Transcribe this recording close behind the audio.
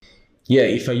Yeah,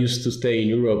 if I used to stay in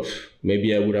Europe,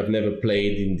 maybe I would have never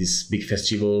played in this big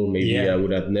festival. Maybe I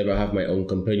would have never have my own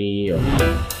company.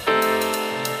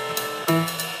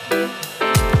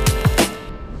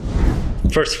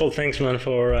 First of all, thanks, man,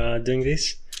 for doing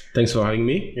this. Thanks for having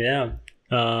me. Yeah,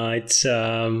 it's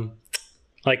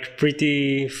like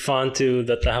pretty fun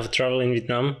that I have traveled in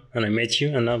Vietnam and I met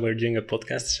you, and now we're doing a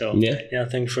podcast. So yeah,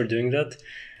 thanks for doing that.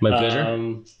 My pleasure.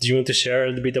 Do you want to share a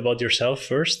little bit about yourself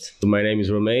first? So my name is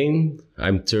Romain.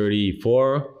 I'm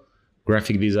 34,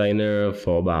 graphic designer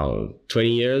for about 20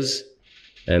 years.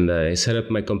 And I set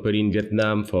up my company in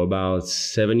Vietnam for about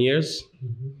 7 years.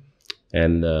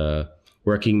 And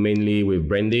working mainly with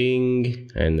branding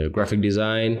and graphic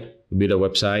design, build a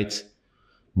website,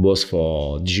 both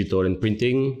for digital and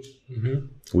printing,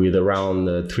 with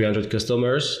around 300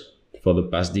 customers for the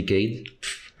past decade.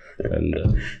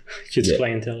 And huge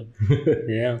clientele.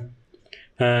 Yeah.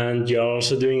 And you're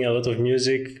also doing a lot of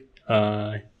music.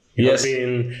 You've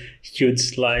been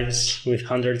huge lives with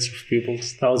hundreds of people,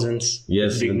 thousands.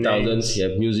 Yes, and thousands. Yeah,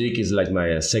 music is like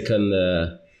my second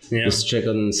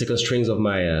strings of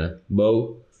my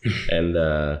bow. And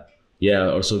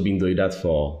also been doing that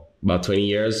for about 20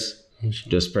 years,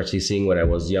 just practicing when I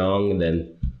was young, and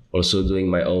then also doing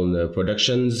my own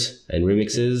productions and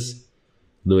remixes.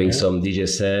 Doing some DJ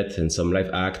set and some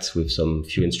live acts with some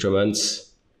few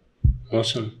instruments.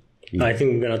 Awesome. I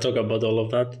think we're going to talk about all of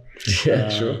that. Yeah,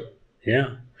 sure.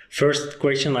 Yeah. First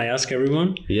question I ask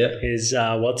everyone is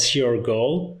what's your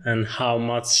goal and how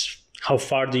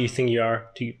far do you think you are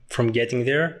from getting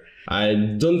there? I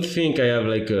don't think I have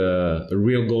like a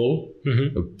real goal,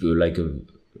 like a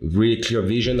really clear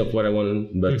vision of what I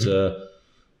want. But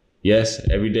yes,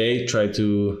 every day try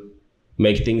to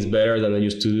make things better than I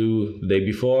used to do the day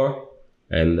before,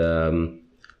 and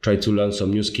try to learn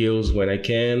some new skills when I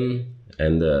can,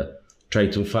 and try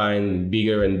to find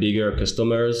bigger and bigger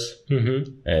customers,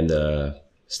 and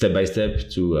step by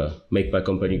step to make my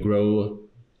company grow.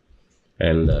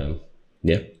 And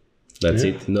that's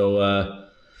it.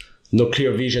 No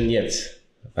clear vision yet.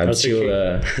 I'm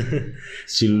still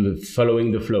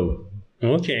following the flow.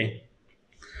 Okay.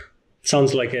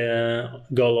 Sounds like a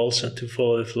goal also to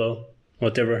follow the flow.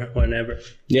 Whatever, whenever,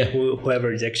 whoever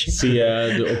rejects you. See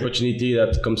the opportunity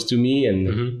that comes to me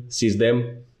and seize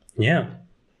them. Yeah.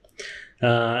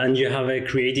 And you have a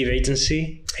creative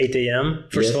agency, 8 a.m.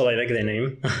 First of all, I like the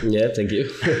name. Yeah, thank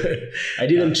you. I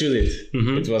didn't choose it.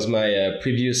 It was my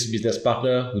previous business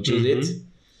partner who chose it.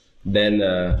 Then,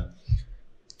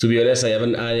 to be honest, I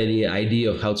haven't had any idea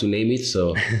of how to name it,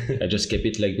 so I just kept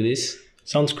it like this.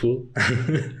 Sounds cool.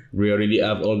 We already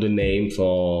have all the name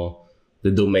for the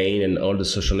domain and all the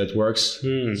social networks.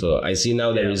 So I see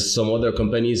now there is some other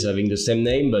companies having the same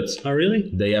name, but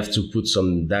they have to put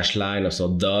some dash line or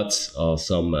some dots or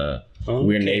some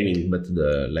weird naming, but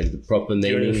the proper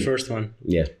naming. You're the first one.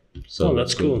 Yeah. So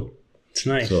that's cool. It's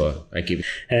nice. So I keep it.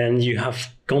 And you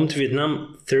have come to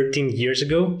Vietnam 13 years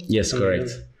ago? Yes, correct.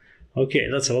 Okay,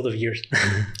 that's a lot of years.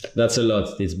 That's a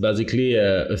lot. It's basically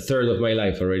a third of my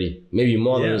life already. Maybe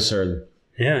more than a third.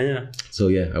 Yeah. So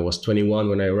I was 21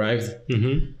 when I arrived.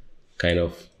 Kind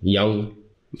of young.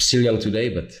 I'm still young today,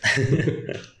 but...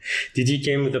 Did you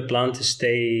came with a plan to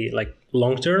stay like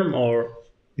long term, or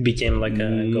it became like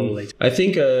a goal later? I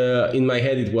think in my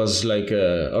head it was like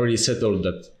already settled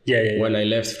that when I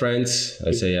left France,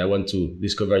 I say I want to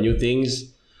discover new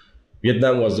things.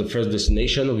 Vietnam was the first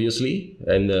destination, obviously,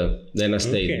 and then I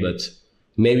stayed. But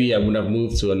maybe I would have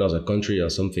moved to another country or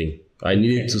something. I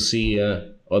needed to see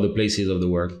other places of the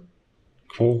world.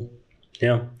 Cool.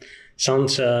 Yeah.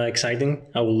 Sounds exciting.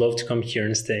 I would love to come here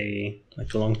and stay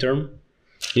like long term.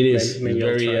 It is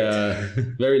very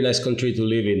very nice country to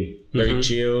live in. Very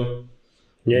chill.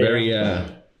 Very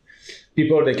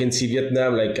people, they can see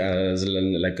Vietnam like as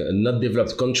like a not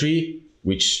developed country,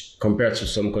 which compared to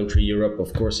some country Europe,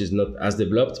 of course, is not as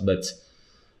developed, but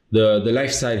the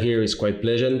lifestyle here is quite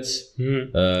pleasant.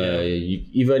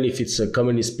 Even if it's a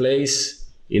communist place,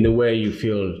 in a way you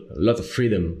feel a lot of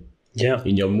freedom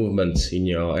in your movements, in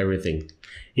your everything.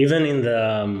 Even in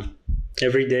the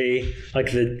everyday,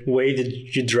 like the way that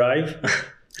you drive,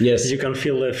 you can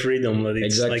feel the freedom. That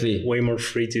it's like way more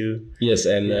free to... Yes,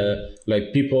 and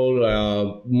like people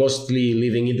are mostly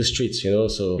living in the streets,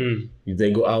 so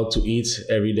they go out to eat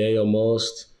every day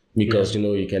almost, because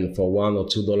you can, for $1 or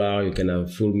 $2 you can have a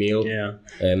full meal.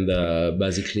 And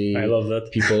basically I love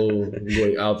that. People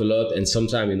going out a lot, and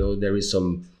sometimes there is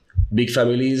some big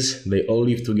families, they all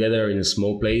live together in a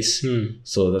small place,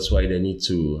 so that's why they need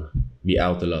to be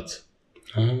out a lot.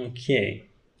 Okay.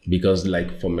 Because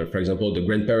like for example, the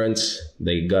grandparents,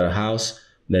 they got a house,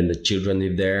 then the children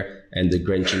live there, and the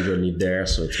grandchildren live there.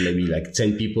 So it's maybe like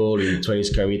 10 people in 20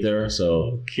 square meters.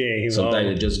 So sometimes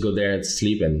you just go there and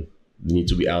sleep, and you need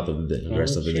to be out of the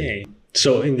rest of the day.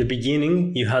 So in the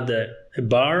beginning, you had a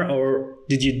bar, or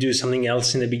did you do something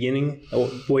else in the beginning, or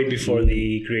way before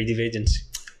the creative agency?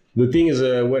 The thing is,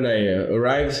 when I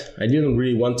arrived, I didn't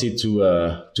really want it to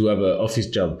have an office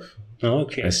job.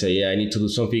 I say, I need to do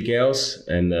something else,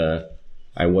 and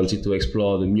I wanted to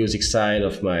explore the music side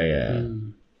of my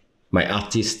my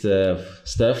artist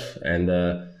stuff, and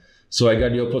so I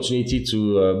got the opportunity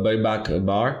to buy back a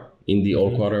bar in the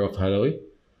old quarter of Hanoi,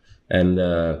 and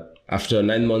after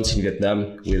 9 months in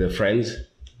Vietnam with a friend,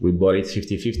 we bought it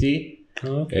 50-50,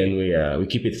 and we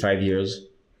keep it 5 years.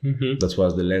 That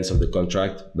was the length of the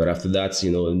contract. But after that,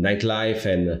 nightlife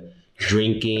and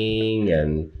drinking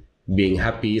and being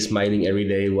happy, smiling every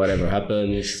day, whatever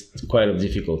happens, it's quite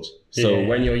difficult. So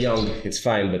when you're young, it's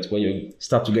fine. But when you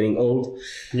start to getting old,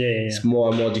 it's more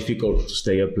and more difficult to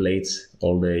stay up late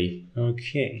all day.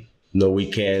 No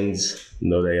weekends,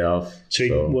 no day off.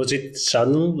 So was it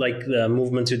sudden, like the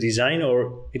movement to design,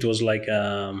 or it was like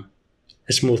a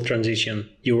smooth transition?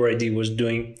 You were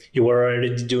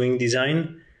already doing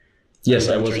design? Yes,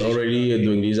 I was already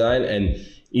doing design, and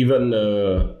even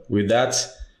with that,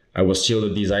 I was still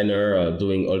a designer,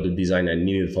 doing all the design I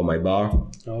needed for my bar.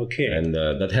 And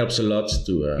that helps a lot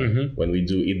to when we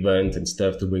do events and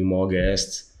stuff, to bring more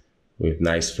guests with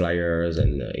nice flyers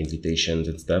and invitations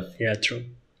and stuff. Yeah, true.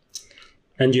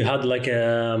 And you had like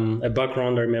a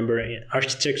background, I remember, in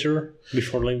architecture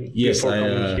before coming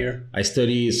here? I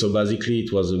studied, so basically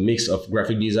it was a mix of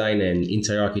graphic design and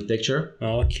interior architecture.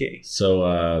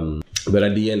 So, but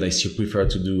at the end, I still prefer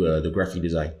to do the graphic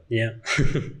design. Yeah.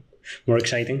 More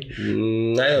exciting? I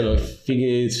don't know. I think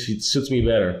it suits me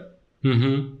better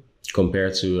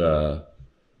compared to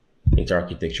interior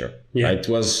architecture. It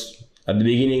was... At the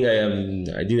beginning,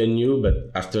 I didn't know,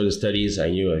 but after the studies, I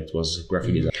knew it was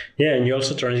graphic design. Yeah, and you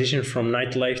also transitioned from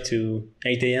nightlife to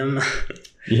 8 a.m.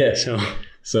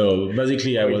 So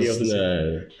basically, I was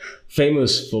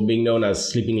famous for being known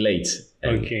as sleeping late.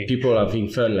 And people are having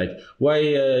fun, like, why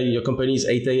your company is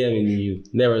 8 a.m. and you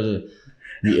never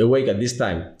be awake at this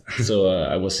time? So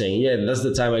I was saying, that's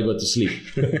the time I go to sleep.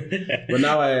 But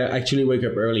now I actually wake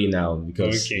up early now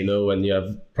because, when you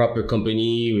have proper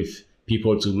company with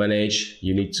people to manage,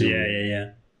 you need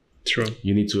to true.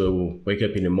 You need to wake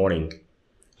up in the morning.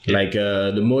 Like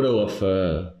the motto of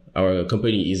our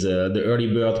company is the early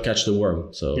bird catch the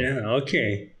worm. So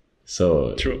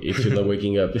so true. If you're not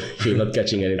waking up, you're not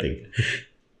catching anything.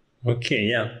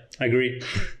 Agree.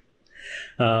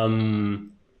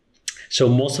 So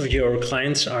most of your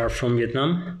clients are from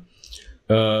Vietnam?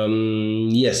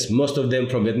 Yes, most of them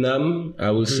from Vietnam.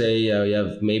 I would say we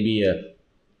have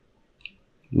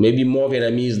maybe more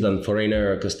Vietnamese than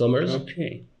foreigner customers.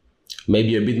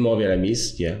 Maybe a bit more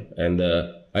Vietnamese, And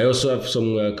I also have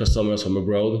some customers from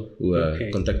abroad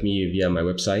who contact me via my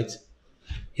website.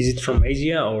 Is it from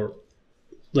Asia or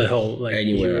the whole?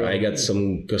 Anywhere. Europe? I got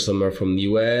some customer from the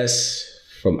US,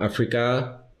 from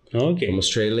Africa, from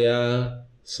Australia,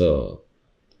 so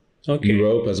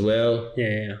Europe as well.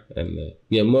 And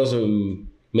most of them,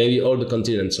 maybe all the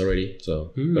continents already.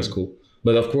 So that's cool.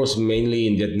 But of course, mainly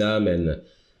in Vietnam and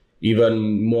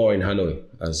even more in Hanoi,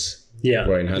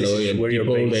 we're in Hanoi, and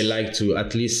people, they like to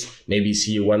at least maybe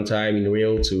see you one time in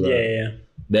real to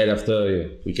then after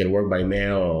we can work by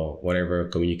mail or whatever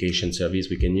communication service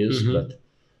we can use. But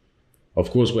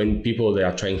of course, when people, they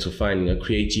are trying to find a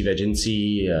creative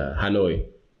agency, Hanoi,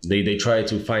 they try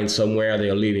to find somewhere they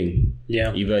are living,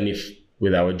 even if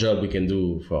with our job we can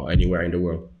do for anywhere in the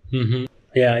world.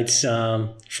 It's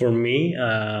for me,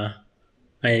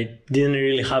 I didn't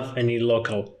really have any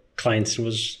local clients. It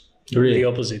was the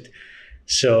opposite.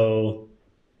 So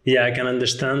I can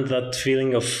understand that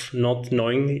feeling of not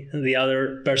knowing the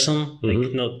other person.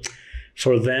 Like not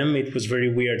for them, it was very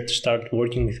weird to start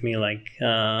working with me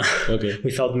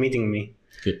without meeting me.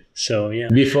 So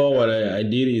Before, what I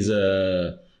did is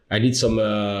I did some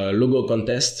logo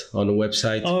contest on a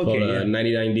website called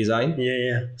 99 Design.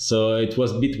 So it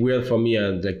was a bit weird for me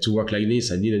to work like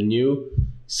this. I didn't know.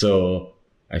 So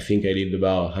I think I did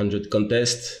about 100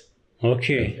 contests.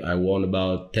 I won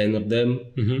about 10 of them.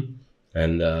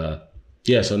 And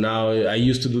so now I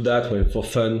used to do that for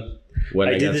fun when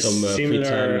I got some free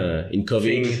time in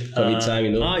COVID time,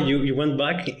 you went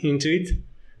back into it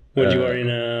when you were in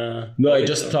a... No, I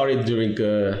just started during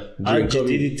COVID. You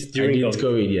did it during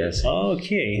COVID, yes.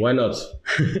 Why not?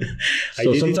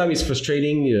 So sometimes it's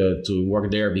frustrating to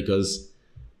work there because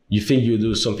you think you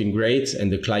do something great,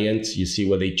 and the client, you see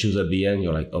what they choose at the end,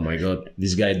 you're like, oh my God,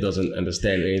 this guy doesn't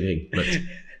understand anything. But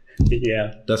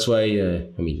Yeah. That's why,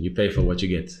 I mean, you pay for what you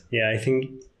get. Yeah, I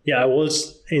think, I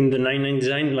was in the 99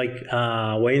 design, like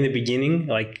way in the beginning,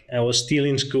 like I was still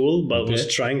in school, but was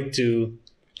trying to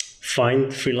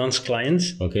find freelance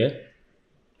clients. Okay.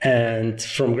 And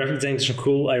from graphic design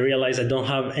school, I realized I don't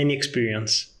have any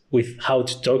experience with how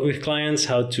to talk with clients,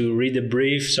 how to read a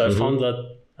brief. So I found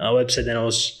that website, and I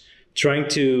was trying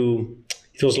to,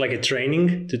 it was like a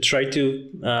training to try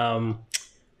to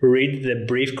read the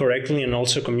brief correctly and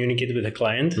also communicate with the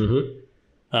client.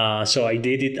 So I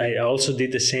did it. I also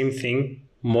did the same thing,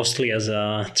 mostly as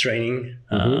a training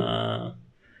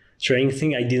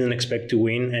thing. I didn't expect to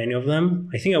win any of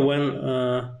them. I think I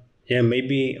won,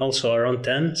 maybe also around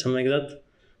 10, something like that.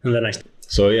 And then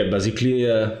So yeah,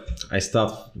 basically I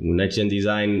start 99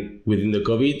 design within the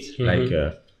COVID. Like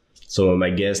some of my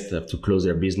guests have to close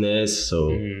their business, so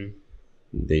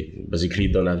they basically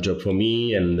don't have job for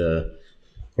me, and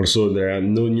also there are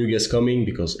no new guests coming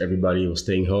because everybody was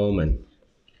staying home, and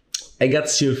I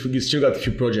still got a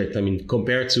few projects. I mean,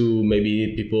 compared to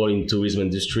maybe people in tourism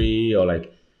industry or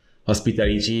like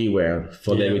hospitality, where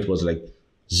for them it was like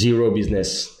zero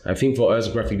business. I think for us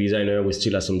graphic designer, we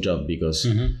still have some job because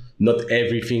not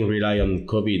everything rely on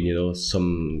COVID, you know,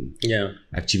 some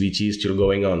activities still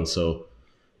going on. So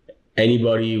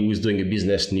anybody who's doing a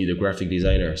business need a graphic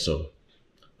designer. So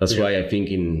that's why I think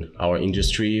in our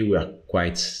industry, we are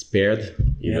quite spared,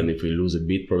 even if we lose a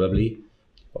bit probably.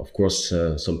 Of course,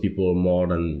 some people more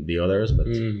than the others, but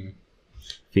I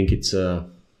think it's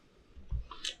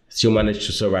still managed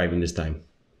to survive in this time.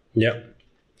 Yeah.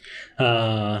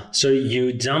 So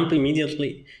you jump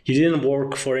immediately, you didn't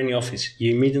work for any office,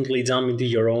 you immediately jump into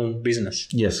your own business.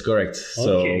 Yes, correct.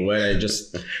 So when I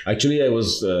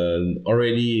was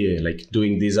already like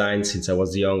doing design since I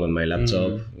was young on my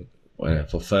laptop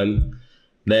for fun.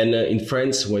 Then in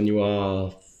France, when you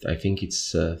are, I think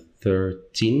it's 12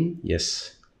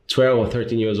 or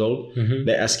 13 years old,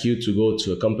 they ask you to go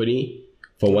to a company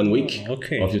for 1 week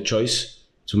of your choice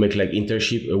to make like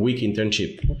a week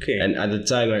internship. And at the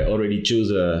time I already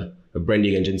chose a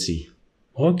branding agency.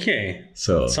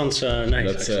 So sounds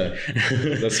nice.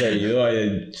 That's why, you know,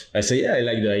 I say, I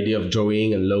like the idea of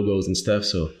drawing and logos and stuff.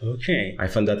 So I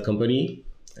found that company,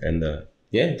 and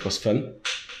it was fun.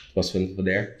 It was fun for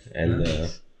there. And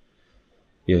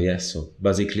so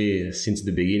basically since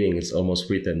the beginning, it's almost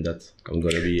written that I'm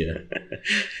going to be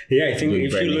I think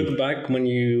if branding. You look back when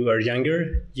you are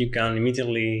younger, you can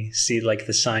immediately see like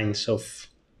the signs of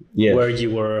where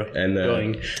you were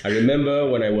going. I remember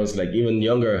when I was like even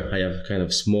younger, I have kind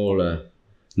of small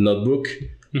notebook,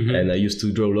 and I used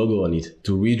to draw logo on it,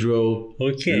 to redraw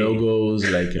logos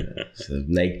like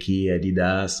Nike,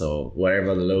 Adidas, or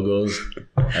whatever the logos.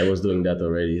 I was doing that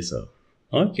already. So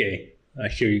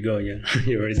here you go. Yeah,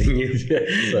 you already knew.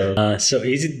 So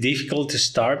is it difficult to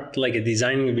start like a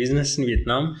designing business in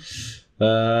Vietnam?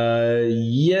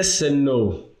 Yes and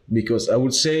no, because I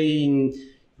would say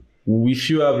if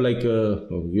you have like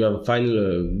find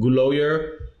a good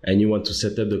lawyer and you want to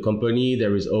set up the company,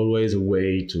 there is always a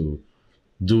way to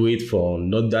do it for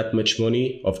not that much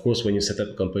money. Of course, when you set up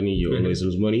a company, you always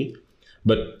lose money.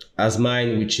 But as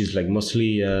mine, which is like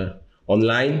mostly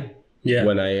online,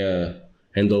 when I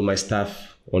handle my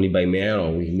staff only by mail,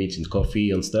 or we meet in coffee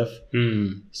and stuff.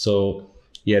 So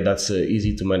that's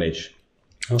easy to manage.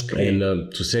 And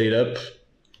to set it up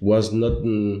was not,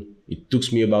 it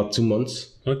took me about 2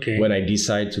 months when I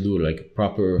decided to do like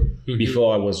proper,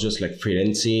 before I was just like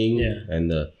freelancing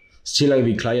and still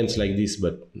having clients like this,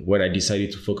 but when I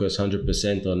decided to focus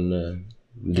 100% on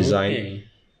design.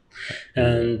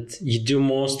 And you do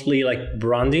mostly like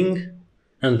branding,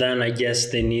 and then I guess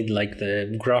they need like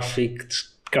the graphics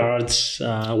cards,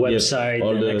 website,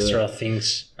 and extra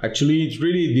things. Actually, it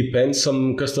really depends.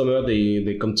 Some customer,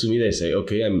 they come to me, they say,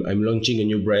 okay, I'm launching a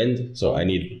new brand, so I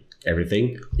need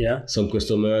everything. Some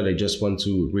customer, they just want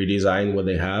to redesign what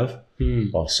they have,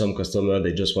 or some customer,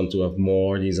 they just want to have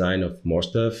more design of more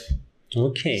stuff.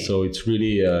 So it's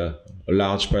really a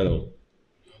large panel.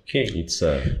 It's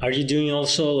are you doing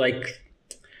also like,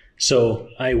 so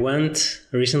I went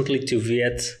recently to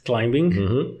Viet Climbing,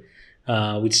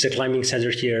 which is a climbing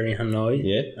center here in Hanoi,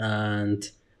 and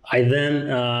I then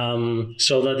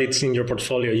saw that it's in your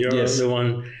portfolio. You're the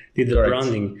one did the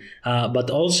branding, but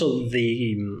also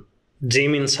the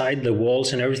gym inside, the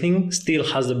walls and everything still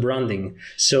has the branding.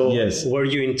 So were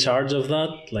you in charge of that?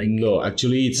 Like no,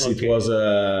 actually it was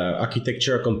a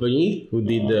architecture company who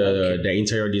did the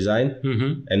interior design,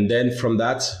 and then from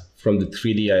the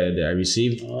 3D that I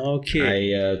received,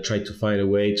 I tried to find a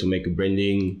way to make a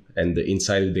branding and the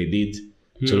inside they did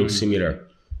to look similar.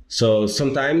 So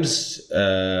sometimes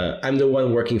I'm the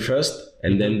one working first,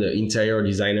 and then the interior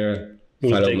designer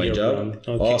follow my job,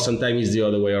 or sometimes it's the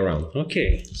other way around.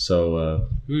 Okay. So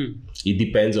it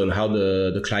depends on how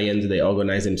the client, they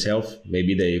organize themselves.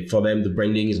 Maybe for them the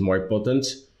branding is more important,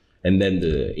 and then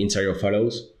the interior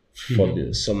follows.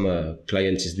 For some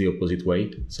clients is the opposite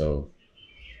way. So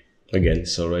again,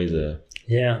 it's always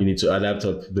you need to adapt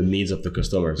to the needs of the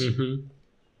customers.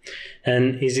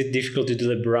 And is it difficult to do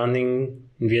the branding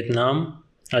in Vietnam?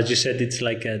 As you said, it's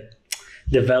like a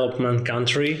development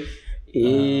country.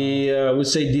 Yeah, I would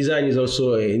say design is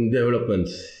also in development.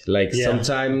 Like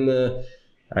sometimes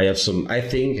I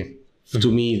think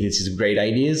to me this is great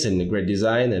ideas and great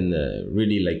design and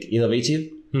really like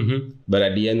innovative. But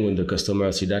at the end, when the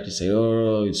customer see that, you say,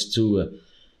 "Oh, it's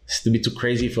a bit too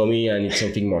crazy for me. I need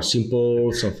something more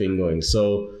simple, something going."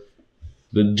 So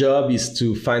the job is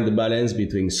to find the balance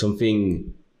between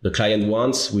something the client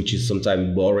wants, which is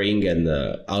sometimes boring and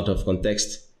out of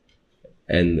context,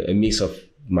 and a mix of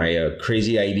my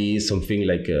crazy ideas, something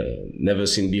like never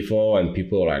seen before, and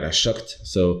people are like shocked.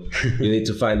 So you need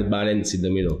to find the balance in the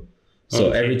middle.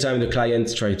 So every time the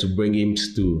client try to bring him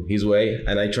to his way,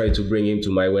 and I try to bring him to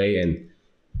my way, and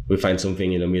we find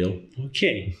something in the middle.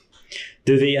 Okay.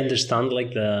 Do they understand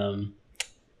like the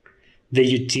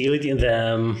utility and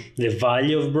the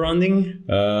value of branding?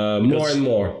 More and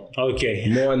more. Okay.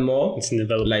 More and more. It's in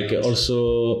development. Like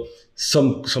also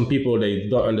some people, they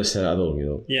don't understand at all, you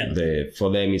know. Yeah. For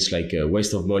them it's like a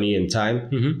waste of money and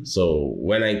time. So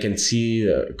when I can see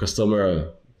a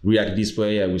customer react this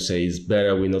way, I would say it's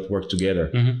better we not work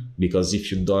together, because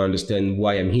if you don't understand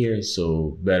why I'm here,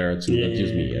 so better to not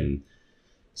use me. And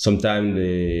sometimes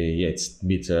it's a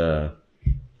bit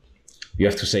you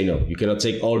have to say no. You cannot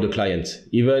take all the clients,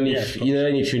 even if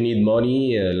you need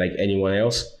money like anyone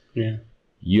else.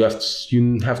 You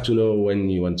have to know when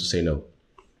you want to say no.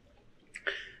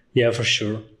 Yeah, for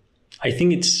sure. I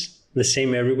think it's the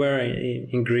same everywhere.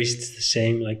 In Greece it's the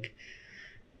same. Like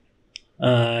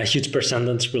a huge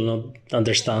percentage will not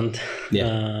understand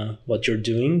what you're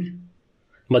doing.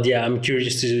 But yeah, I'm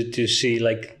curious to see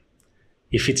like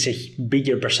if it's a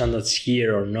bigger percentage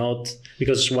here or not.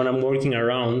 Because when I'm working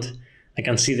around, I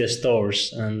can see the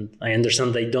stores and I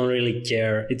understand they don't really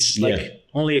care. It's like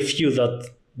only a few that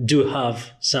do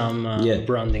have some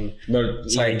branding, but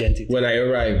some like identity. When I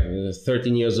arrived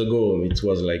 13 years ago, it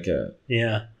was like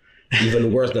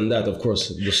even worse than that, of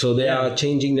course. So they are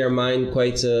changing their mind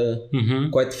quite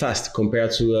fast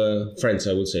compared to France,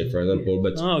 I would say, for example.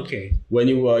 But when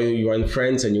you are in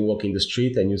France and you walk in the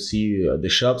street and you see the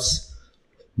shops,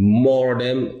 more of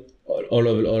them, all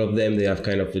of them, they have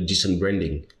kind of a decent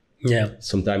branding. Yeah.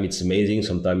 Sometimes it's amazing,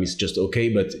 sometimes it's just okay,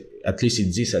 but at least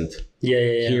it's decent.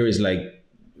 Here is like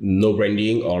no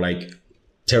branding or like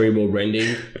terrible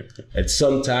branding. At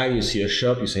some time you see a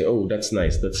shop, you say, "Oh, that's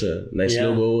nice. That's a nice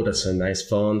logo. That's a nice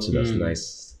font. That's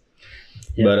nice."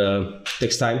 But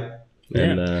takes time.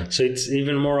 And, so it's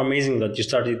even more amazing that you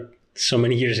started so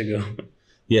many years ago.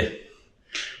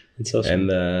 It's awesome.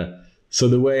 And so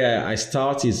the way I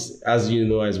start is, as you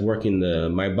know, I work in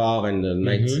my bar and the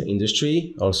night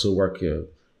industry. Also work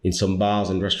in some bars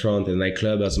and restaurants and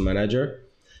nightclub as a manager.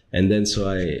 And then so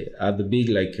I had the big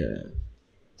like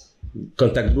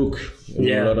contact book with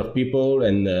a lot of people,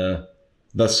 and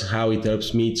that's how it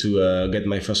helps me to get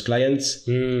my first clients.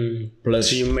 Plus,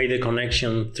 so you made a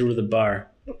connection through the bar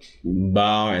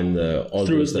and all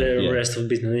through stuff, the rest of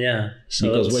business. So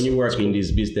because when you work in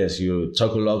this business, you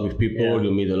talk a lot with people,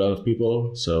 you meet a lot of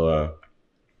people. So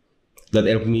that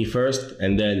helped me first,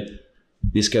 and then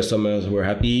these customers were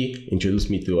happy, introduced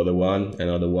me to another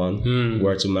one,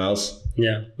 word to mouth.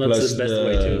 Yeah, that's the best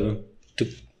way to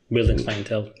build a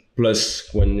clientele. Plus,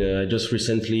 when just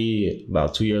recently,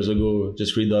 about 2 years ago,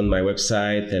 just redone my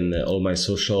website and all my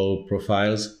social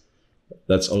profiles,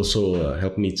 that's also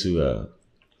helped me to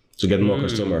get more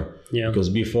customer. Because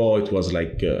before it was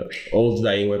like old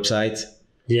dying website,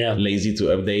 lazy to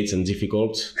update and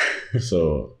difficult.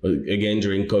 So again,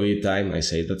 during COVID time, I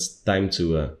say that's time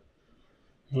to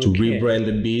rebrand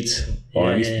a bit,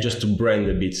 or at least just to brand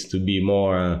a bit, to be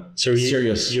more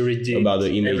serious about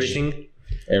the image.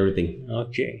 Everything.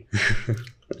 Okay.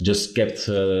 Just kept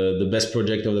the best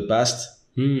project of the past.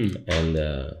 And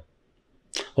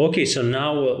okay, so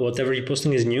now whatever you're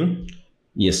posting is new?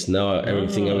 Yes, now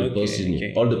everything I will post is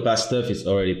new. All the past stuff is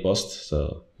already posted.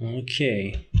 So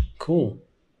okay, cool.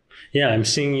 Yeah, I'm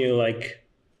seeing you like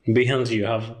Behance, you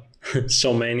have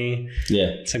so many.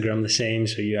 Instagram the same,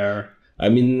 so you are. I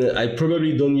mean, I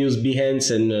probably don't use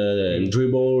Behance and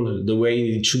Dribbble the way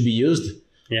it should be used.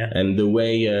 And the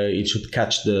way it should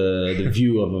catch the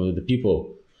view of the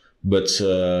people. But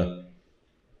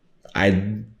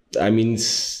I mean,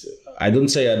 I don't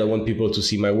say I don't want people to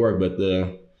see my work, but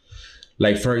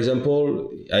like for example,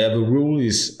 I have a rule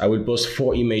is I will post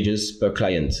 4 images per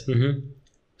client.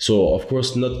 So of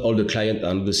course, not all the clients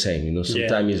are the same. You know,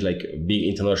 sometimes it's like a big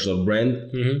international brand,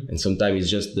 and sometimes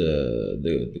it's just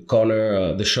the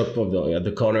corner, the shop of at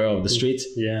the corner of the street.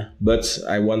 Yeah. But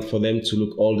I want for them to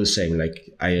look all the same. Like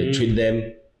I treat them,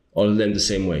 all of them the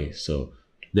same way. So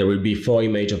there will be 4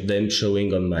 images of them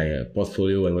showing on my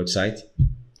portfolio and website.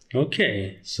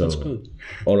 Okay, so that's good.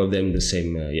 All of them the same,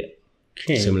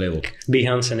 same level.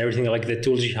 Behance and everything, like the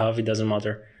tools you have, it doesn't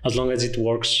matter as long as it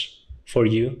works for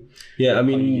you. Yeah, I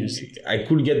mean, I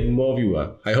could get more viewer.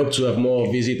 I hope to have more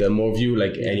visit and more view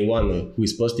like anyone who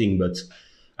is posting, but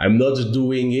I'm not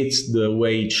doing it the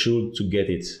way it should to get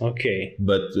it. Okay.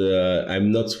 But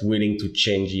I'm not willing to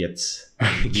change yet.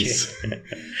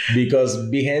 Because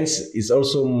Behance is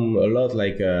also a lot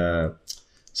like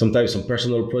sometimes some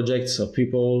personal projects of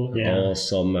people or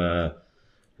some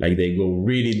like they go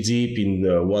really deep in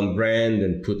one brand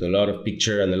and put a lot of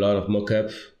picture and a lot of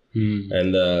mock-up.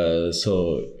 And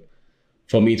so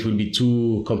for me, it will be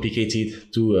too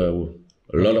complicated, too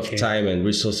a lot of time and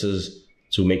resources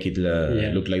to make it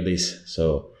look like this.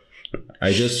 So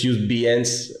I just use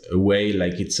Behance a way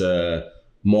like it's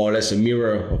more or less a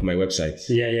mirror of my website.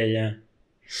 Yeah.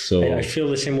 So I feel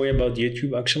the same way about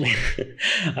YouTube, actually.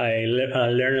 I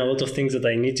learn a lot of things that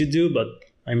I need to do, but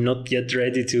I'm not yet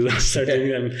ready to start doing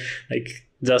them, like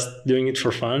just doing it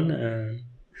for fun.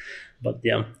 But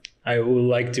yeah, I would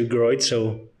like to grow it.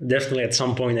 So definitely at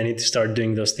some point I need to start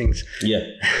doing those things. Yeah,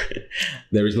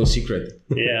 there is no secret.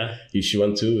 Yeah. If you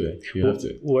want to, you have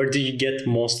to. Where do you get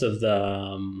most of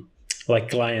the like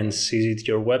clients? Is it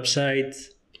your website?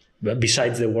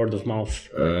 Besides the word of mouth?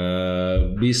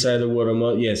 Beside the word of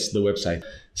mouth, yes, the website.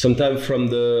 Sometimes from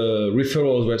the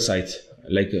referrals website,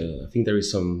 like I think there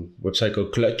is some website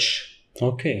called Clutch.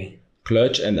 Okay.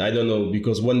 Clutch, and I don't know,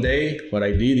 because one day what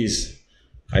I did is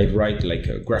I write like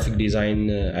a graphic design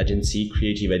agency,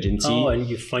 creative agency. Oh, and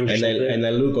you find and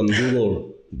I look on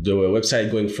Google, the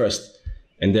website going first.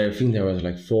 And there, I think there was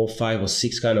like 4, 5, or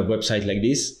 6 kind of websites like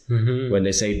this, when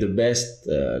they say the best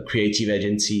creative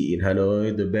agency in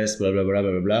Hanoi, the best blah, blah, blah,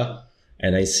 blah, blah, blah.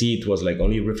 And I see it was like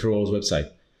only referrals website.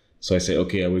 So I say,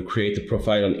 okay, I will create a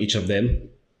profile on each of them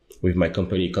with my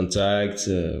company contact,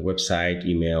 website,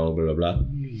 email, blah, blah, blah.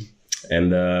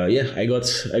 And I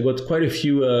got quite a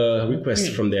few requests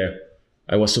from there.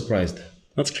 I was surprised.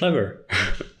 That's clever.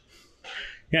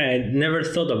 Yeah, I never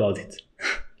thought about it.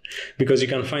 Because you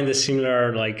can find a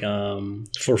similar like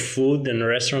for food and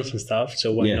restaurants and stuff.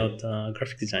 So why not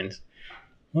graphic designs?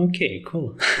 Okay,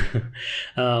 cool.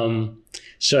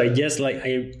 So I guess like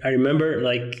I remember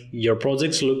like your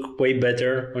projects look way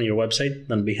better on your website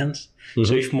than Behance.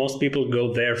 So if most people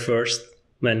go there first,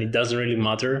 then it doesn't really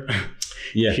matter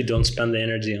if you don't spend the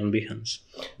energy on Behance.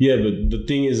 Yeah, but the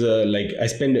thing is like I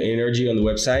spend the energy on the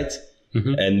website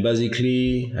and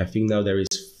basically I think now there is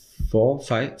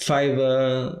 5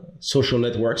 social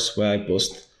networks where I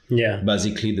post. Yeah.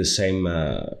 Basically the same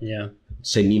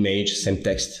same image, same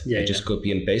text. I just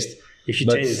copy and paste. If you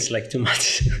change, it's like too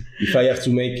much. If I have to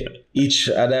make each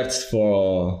adapt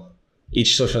for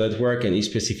each social network and each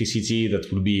specificity,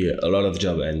 that would be a lot of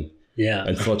job. And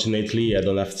unfortunately, I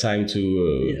don't have time to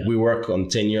rework on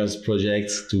 10 years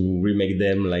projects to remake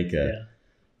them. Like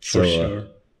for sure.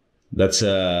 That's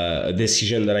a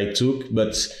decision that I took,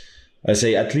 but I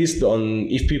say at least on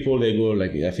if people they go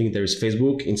like I think there is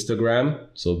Facebook, Instagram,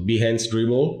 so Behance,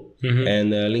 Dribbble,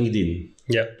 and LinkedIn.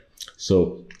 Yeah.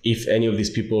 So if any of these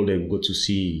people they go to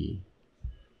see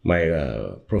my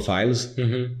profiles,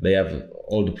 they have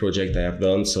all the project I have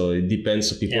done. So it depends.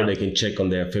 So people they can check on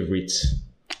their favorites.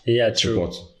 Yeah,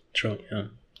 true. True. Yeah.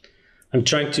 I'm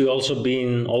trying to also be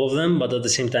in all of them, but at the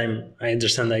same time, I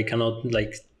understand I cannot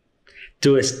like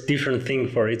do a different thing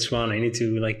for each one. I need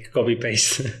to like copy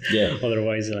paste. Yeah.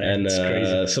 Otherwise, like, it's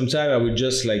crazy. Sometimes I would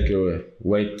just like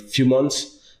wait a few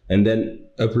months and then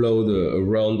upload a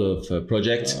round of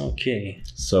projects. Okay.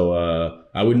 So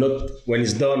I will not, when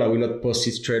it's done, I will not post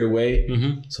it straight away.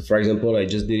 So for example, I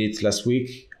just did it last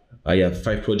week. I have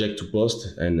 5 projects to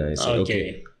post, and I said,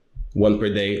 okay, 1 per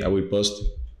day I will post.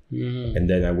 And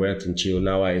then I wait until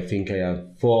now. I think I have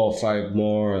 4 or 5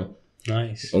 more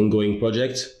ongoing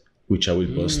projects, which I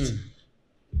will post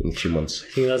in a few months.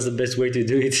 I think that's the best way to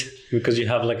do it, because you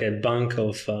have like a bank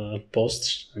of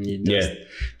posts, and you just,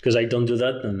 because I don't do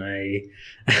that, and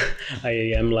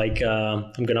I am like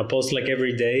I'm gonna post like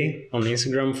every day on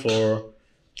Instagram for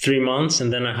 3 months,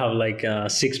 and then I have like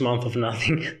 6 months of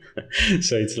nothing.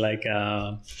 So it's like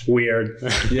weird.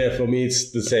 Yeah, for me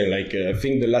it's the same. Like I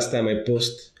think the last time I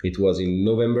post it was in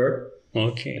November,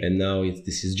 Okay. And now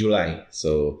this is July,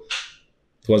 so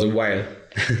it was a while.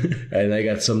 And I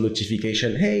got some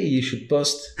notification, hey, you should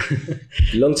post.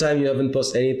 Long time you haven't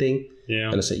posted anything. Yeah.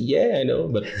 And I said, yeah, I know,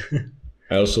 but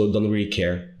I also don't really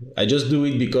care. I just do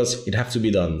it because it has to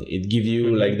be done. It gives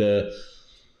you like the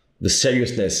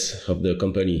seriousness of the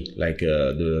company, like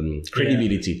the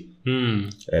credibility.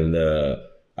 And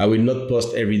I will not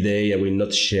post every day. I will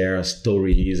not share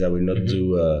stories. I will not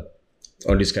do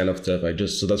all this kind of stuff.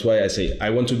 So that's why I say I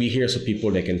want to be here so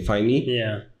people they can find me.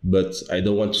 Yeah. But I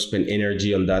don't want to spend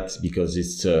energy on that because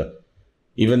it's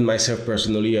even myself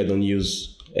personally, I don't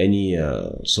use any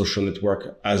social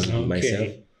network as myself,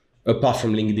 apart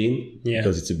from LinkedIn,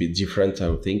 because it's a bit different, I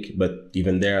would think. But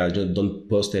even there, I just don't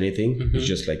post anything. It's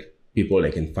just like people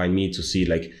that can find me to see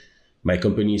like my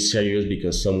company is serious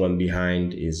because someone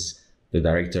behind is the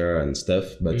director and stuff.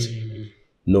 But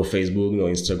no Facebook, no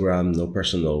Instagram, no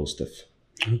personal stuff.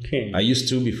 Okay. I used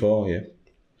to before, yeah.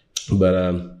 But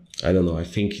I don't know. I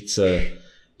think it's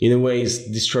in a way it's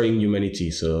destroying humanity.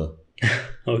 So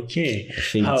okay. I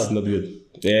think it's not good.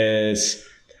 Yes,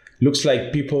 looks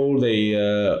like people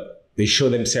they show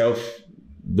themselves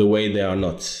the way they are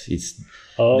not.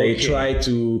 They try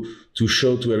to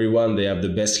show to everyone they have the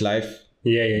best life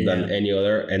than any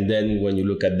other, and then when you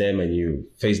look at them and you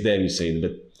face them, you say,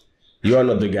 but you are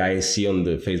not the guy I see on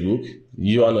the Facebook.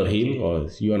 You are not him or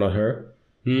you are not her.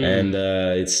 And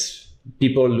it's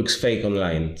people looks fake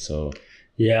online. So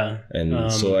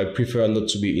so I prefer not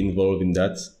to be involved in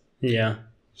that. Yeah.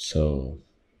 So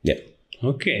yeah.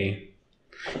 Okay.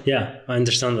 Yeah, I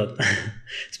understand that.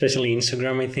 Especially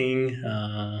Instagram, I think.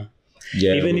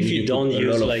 Even if you don't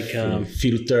use like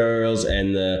filters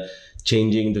and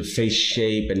changing the face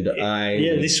shape and the eye.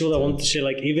 Yeah, this is what I want to say.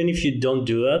 Like, even if you don't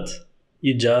do that,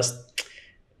 you just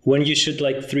when you shoot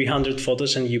like 300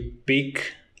 photos and you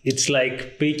pick, it's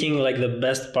like picking like the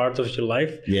best part of your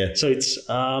life. Yeah. So it's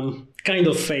kind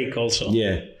of fake also.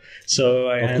 Yeah. So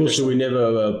of course you will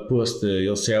never post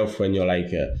yourself when you're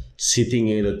like sitting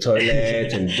in the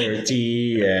toilet and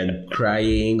dirty and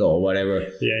crying or whatever.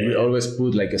 We always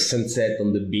put like a sunset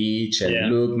on the beach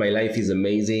and look, my life is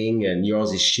amazing and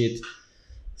yours is shit.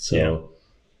 So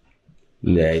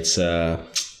it's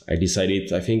I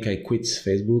decided, I think I quit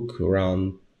Facebook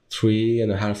around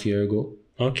 3.5 years ago.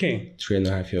 Okay.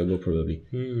 3.5 years ago probably.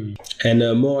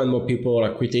 And more and more people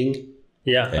are quitting.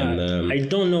 Yeah, and I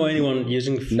don't know anyone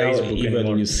using Facebook now. Even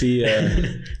anymore.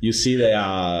 you see they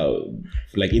are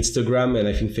like Instagram and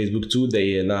I think Facebook too.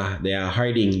 They are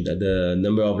hiding the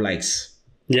number of likes.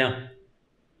 Yeah.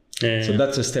 So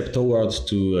that's a step towards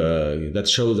to that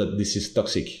shows that this is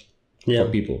toxic for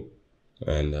people.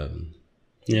 And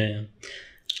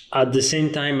at the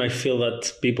same time, I feel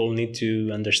that people need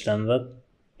to understand that,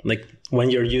 like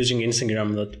when you're using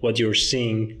Instagram, that what you're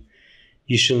seeing,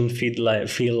 you shouldn't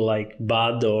feel like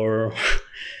bad, or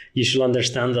you should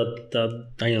understand that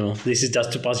you know, this is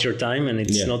just to pass your time and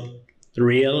it's not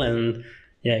real, and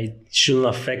it shouldn't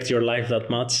affect your life that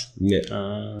much.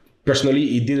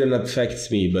 Personally, it didn't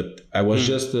affect me, but I was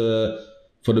just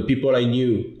for the people I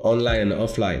knew online and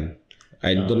offline.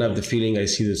 I don't have the feeling I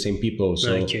see the same people,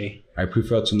 so I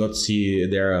prefer to not see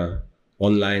their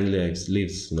online lives,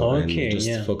 you know, and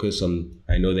just focus on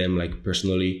I know them like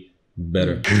personally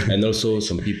better. And also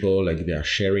some people like they are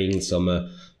sharing some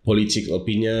political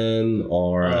opinion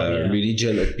or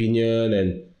religion opinion,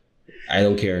 and I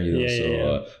don't care, you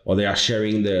know. Or they are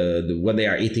sharing the what they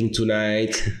are eating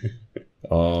tonight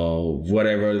or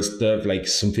whatever stuff, like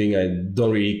something I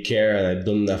don't really care and I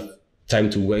don't have time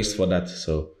to waste for that.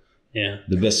 So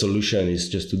the best solution is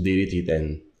just to delete it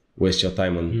and waste your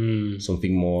time on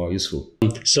something more useful.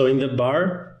 So in the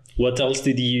bar, what else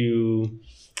did you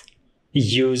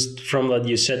use from that?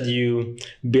 You said you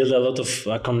build a lot of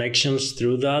connections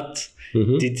through that.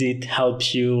 Did it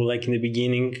help you like in the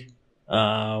beginning,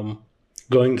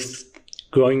 going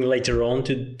later on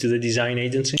to the design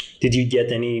agency? Did you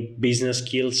get any business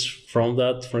skills from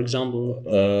that, for example?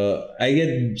 I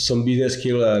get some business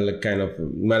skill, like kind of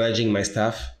managing my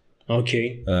staff.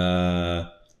 Okay.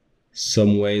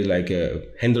 Some way like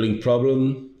handling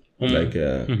problem, like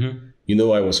you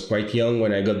know, I was quite young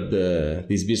when I got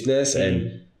this business,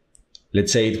 and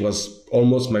let's say it was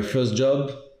almost my first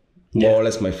job, more or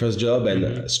less my first job,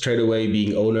 and straight away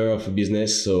being owner of a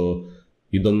business, so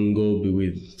you don't go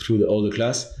through all the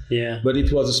class. But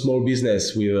it was a small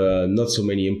business with not so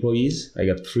many employees. I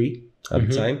got 3 at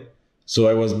the time, so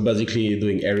I was basically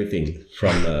doing everything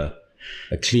from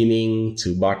cleaning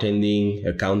to bartending,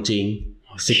 accounting,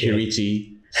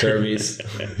 security, service.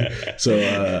 So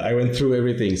I went through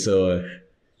everything, so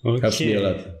it helps me a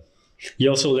lot. You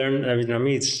also learned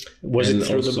Vietnamese. Was it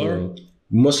through the bar?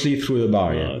 Mostly through the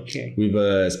bar, yeah. Okay. With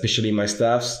especially my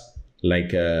staffs,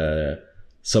 like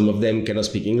some of them cannot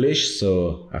speak English,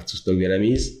 so I have to speak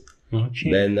Vietnamese.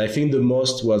 Okay. Then I think the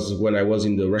most was when I was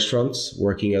in the restaurants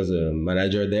working as a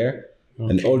manager there,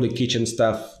 and all the kitchen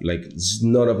staff, like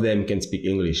none of them can speak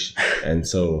English, and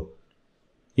so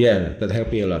yeah, that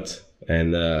helped me a lot.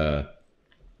 And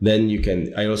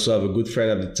then I also have a good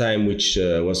friend at the time which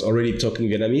was already talking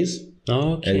Vietnamese,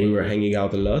 and we were hanging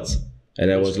out a lot. And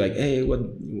I was like, hey,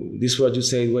 this word you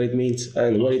said, what it means,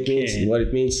 and what it means, and what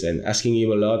it means, and asking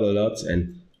him a lot,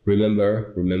 and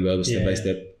remember step by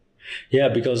step. Yeah,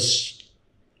 because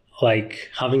like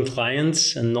having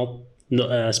clients and not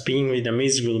speaking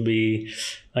Vietnamese will be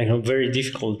like very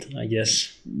difficult, I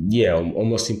guess. Yeah,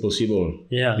 almost impossible.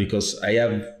 Yeah, because I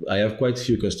have quite a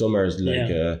few customers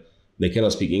they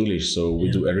cannot speak English, so we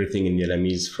do everything in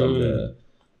Vietnamese from the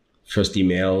first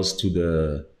emails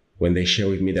to when they share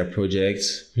with me their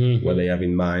projects, what they have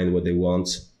in mind, what they want.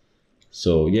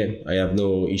 So yeah, I have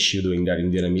no issue doing that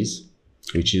in Vietnamese,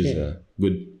 which is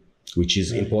good, which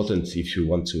is important if you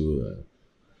want to.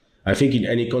 I think in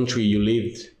any country you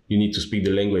lived, you need to speak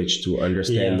the language to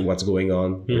understand what's going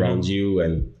on around you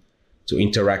and to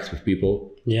interact with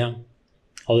people. Yeah.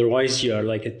 Otherwise, you are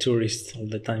like a tourist all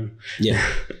the time. Yeah.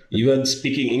 Even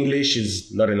speaking English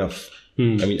is not enough.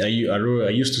 I mean, I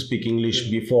used to speak English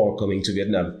before coming to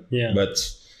Vietnam. Yeah. But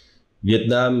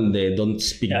Vietnam, they don't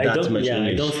speak that much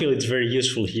English. I don't feel it's very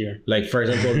useful here. Like, for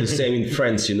example, the same in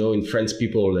France, in France,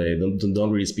 people, they don't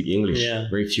really speak English. Yeah.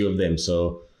 Very few of them.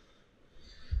 So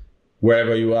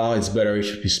wherever you are, it's better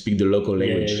if you speak the local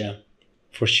language. Yeah,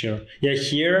 for sure. Yeah,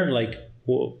 here, like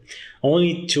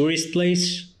only tourist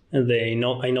place, and I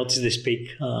noticed they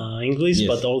speak English,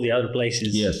 but all the other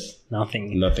places,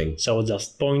 nothing. So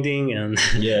just pointing and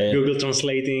Google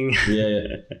translating.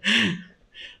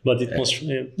 But it was,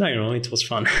 it was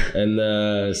fun.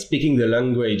 And speaking the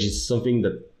language is something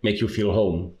that makes you feel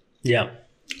home. Yeah.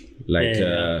 Like,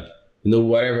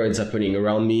 whatever is happening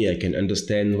around me, I can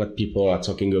understand what people are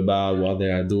talking about, what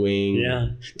they are doing. Yeah.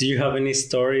 Do you have any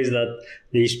stories that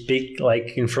they speak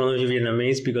like in front of you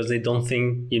Vietnamese because they don't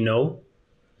think you know?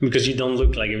 Because you don't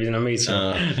look like a Vietnamese.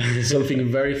 So.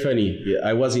 Something very funny.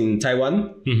 I was in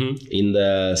Taiwan in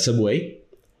the subway,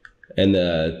 and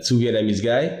two Vietnamese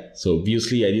guys. So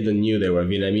obviously I didn't knew they were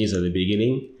Vietnamese at the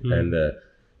beginning. And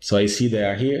so I see they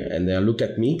are here and they look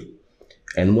at me.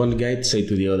 And one guy say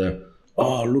to the other,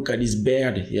 "Oh, look at this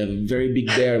beard. You have a very big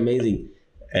beard, amazing."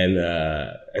 And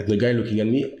the guy looking at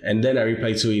me, and then I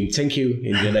replied to him, "Thank you,"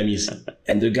 in Vietnamese.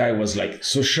 And the guy was like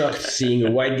so shocked seeing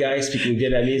a white guy speaking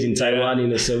Vietnamese in Taiwan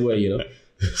in a subway,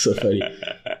 So funny.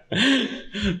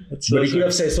 But he could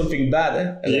have said something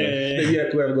bad. Maybe I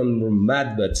could have gone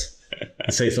mad, but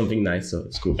say something nice, so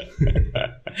it's cool.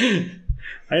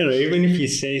 I don't know, even if you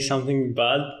say something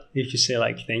bad, if you say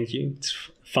like "thank you," it's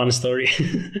fun story.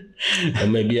 Or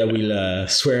maybe I will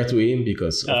swear to him,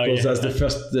 because of course that's the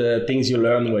first things you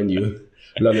learn when you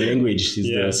learn a language is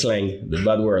the slang, the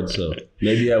bad word. So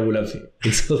maybe I will have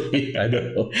insulted. I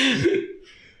don't know.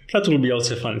 That will be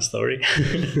also a fun story.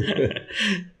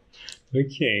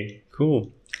 Okay, cool.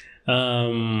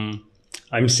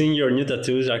 I'm seeing your new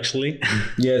tattoos actually.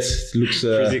 Yes, it looks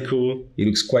pretty cool. It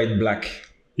looks quite black.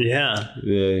 Yeah.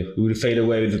 It will fade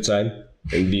away with the time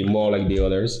and be more like the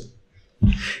others.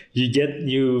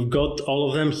 You've got all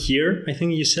of them here, I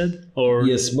think you said? Or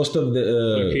yes, most of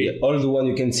the all the one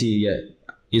you can see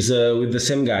is with the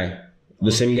same guy.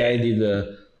 The same guy did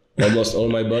almost all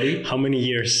my body. How many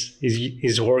years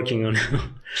is working on?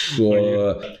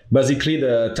 So basically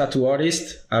the tattoo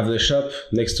artist have the shop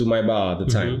next to my bar at the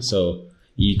time. So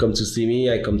he come to see me,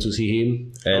 I come to see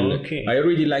him, and I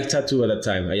really like tattoo at that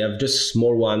time. I have just a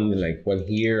small one, like one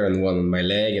here and one on my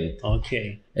leg,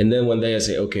 and then one day I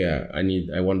say,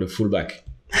 I want the full back.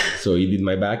 So he did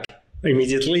my back.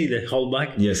 Immediately the whole back?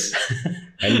 Yes.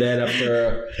 And then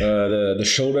after the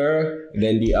shoulder,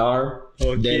 then the arm,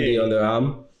 then the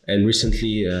underarm, and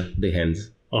recently the hand.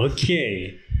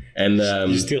 Okay. And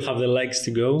you still have the legs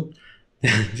to go?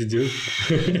 To do?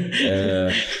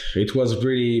 It was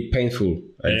really painful,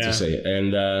 I have to say.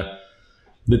 And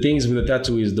the things with the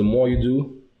tattoo is the more you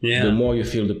do, the more you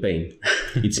feel the pain.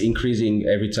 It's increasing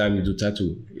every time you do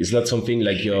tattoo. It's not something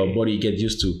like your body gets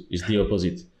used to. It's the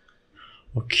opposite.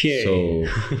 Okay. So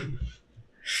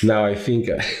now I think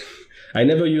I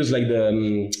never use like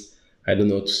the I don't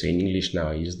know what to say in English now.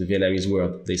 I use the Vietnamese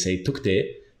word. They say thuốc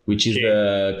tê, which is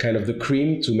the kind of the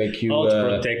cream to make you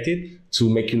to protect it, to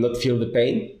make you not feel the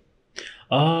pain.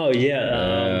 Oh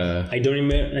yeah, I don't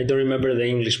remember. I don't remember the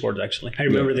English word actually. I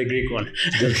remember the Greek one.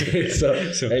 Okay, so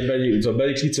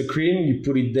basically it's a cream. You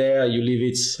put it there. You leave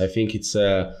it. I think it's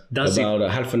about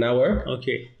half an hour.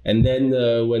 Okay. And then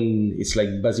when it's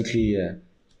like basically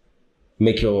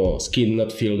make your skin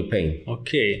not feel the pain.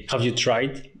 Okay. Have you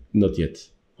tried? Not yet.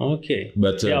 Okay.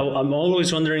 But yeah, I'm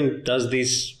always wondering, does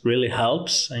this really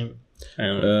helps? I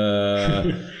don't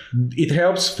know. It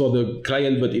helps for the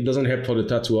client, but it doesn't help for the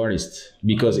tattoo artist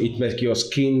because it makes your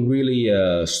skin really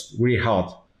really hard.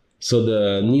 So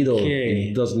the needle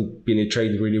it doesn't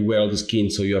penetrate really well the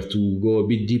skin. So you have to go a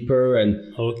bit deeper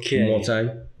and more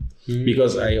time.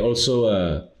 Because I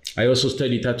also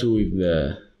studied tattoo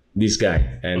with this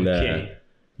guy, and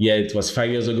yeah, it was 5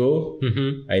 years ago.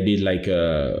 I did like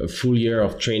a full year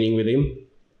of training with him,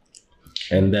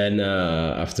 and then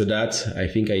after that, I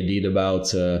think I did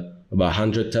about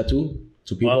 100 tattoo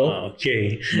to people. Wow,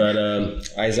 okay. But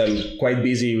as I'm quite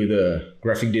busy with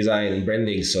graphic design and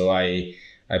branding, so I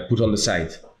put on the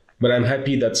side. But I'm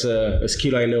happy that's a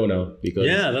skill I know now because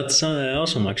that's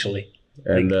awesome actually.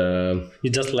 And you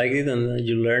just like it and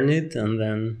you learn it and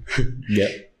then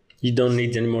you don't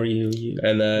need anymore.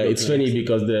 And it's funny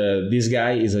because this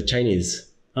guy is a Chinese.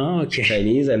 Oh, okay.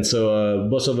 Chinese, and so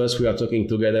both of us we are talking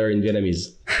together in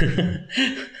Vietnamese.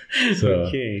 So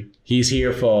he's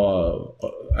here for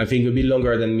I think a bit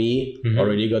longer than me.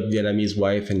 Already got Vietnamese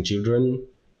wife and children,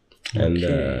 and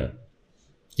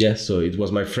so it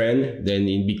was my friend. Then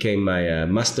it became my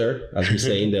master, as we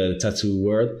say in the tattoo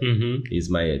world. He's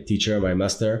my teacher, my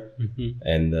master,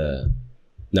 and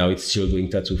now it's still doing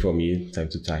tattoo for me time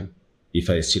to time. If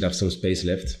I still have some space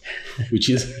left, which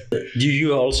is... Do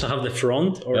you also have the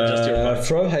front or just your back?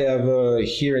 Front, I have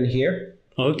here and here.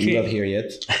 Okay. Not here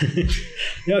yet.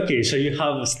 Okay, so you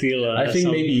have still... I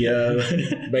think maybe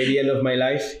by the end of my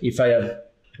life, if I have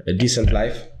a decent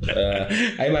life,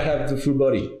 I might have the full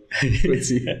body. Let's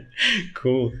see.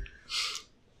 Cool.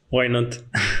 Why not?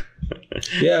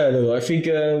 Yeah, no, I think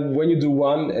when you do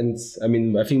one, and I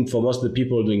mean, I think for most of the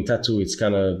people doing tattoo, it's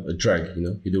kind of a drag, you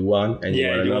know. You do one, and you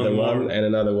want another one, and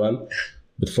another one.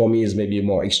 But for me, it's maybe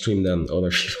more extreme than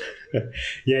other people.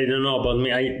 Yeah, I don't know about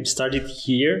me. I started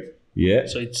here. Yeah.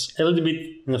 So it's a little bit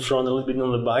in the front, a little bit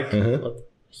on the back.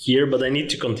 But I need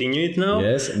to continue it now.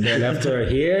 Yes, and then after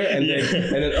here, and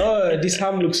then this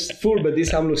arm looks full, but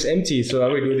this arm looks empty. So I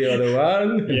will do the other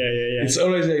one. Yeah. It's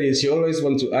always like this. You always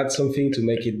want to add something to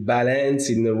make it balance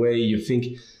in a way you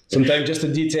think. Sometimes just a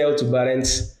detail to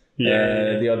balance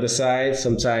the other side.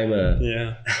 Sometimes I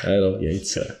don't know. Yeah,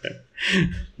 it's.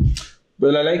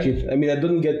 But I like it. I mean, I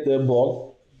don't get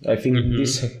bored. I think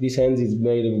this hand is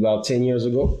made about 10 years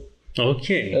ago.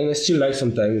 Okay. And I still like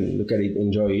sometimes look at it,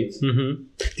 enjoy it.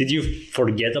 Did you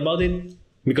forget about it?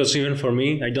 Because even for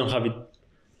me, I don't have it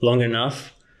long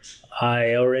enough.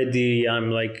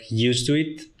 I'm like used to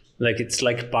it. Like it's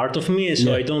like part of me,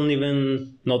 so I don't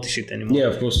even notice it anymore. Yeah,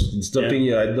 of course. It's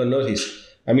something I don't notice.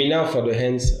 I mean, now for the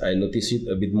hands, I notice it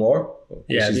a bit more.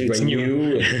 Yeah, it's brand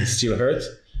new. It still hurts.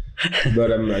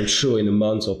 But I'm sure in a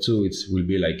month or two, it will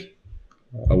be like,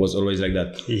 I was always like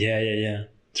that. Yeah.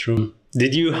 True.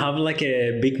 Did you have like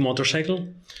a big motorcycle?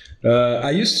 I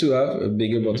used to have a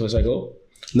bigger motorcycle.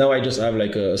 Now I just have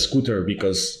like a scooter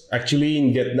because actually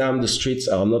in Vietnam, the streets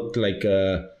are not like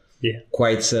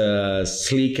quite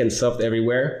sleek and soft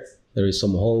everywhere. There is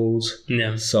some holes,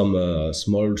 some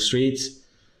small streets.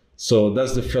 So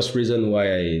that's the first reason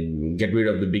why I get rid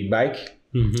of the big bike.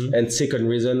 And second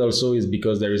reason also is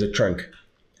because there is a trunk.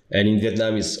 And in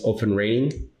Vietnam, it's often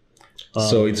raining.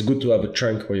 So it's good to have a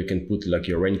trunk where you can put like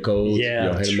your raincoat,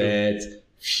 your helmet,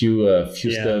 few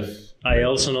stuff. I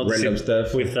also noticed random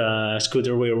stuff with a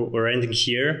scooter we're renting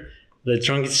here. The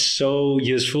trunk is so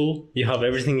useful. You have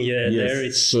everything there.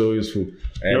 It's so useful.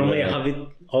 And, normally I have it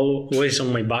always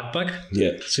on my backpack.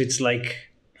 Yeah. So it's like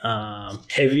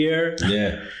heavier.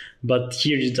 Yeah. But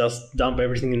here you just dump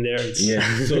everything in there.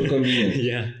 It's so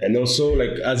convenient. And also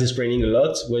like as it's raining a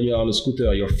lot, when you're on a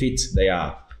scooter, your feet they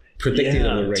are protected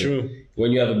on the rain. True.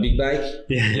 When you have a big bike,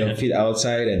 your feet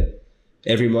outside, and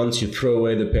every month you throw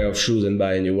away the pair of shoes and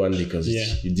buy a new one because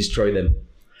you destroy them.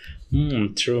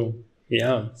 True.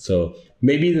 Yeah. So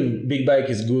maybe the big bike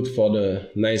is good for the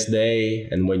nice day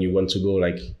and when you want to go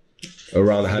like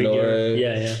around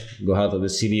Hanoi, go out of the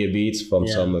city a bit from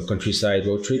some countryside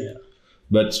road trip. Yeah.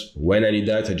 But when I did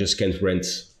that, I just can't rent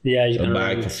a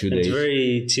bike for a few days. It's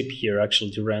very cheap here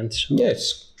actually to rent.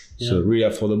 Yes. So really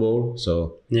affordable.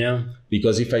 So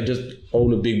because if I just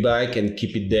own a big bike and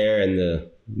keep it there and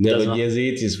never use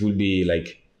it will be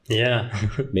like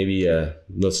maybe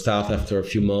not start after a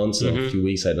few months or a few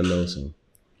weeks. I don't know. So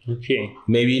Okay.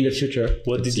 Maybe in the future.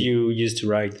 What did you use to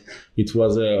ride? It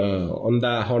was a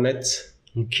Honda Hornet.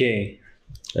 Okay.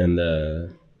 And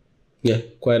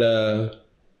quite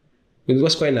it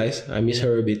was quite nice. I miss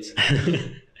her a bit.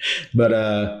 But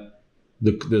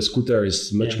the scooter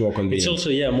is much more convenient. It's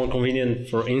also more convenient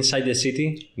for inside the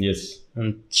city. Yes.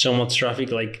 And so much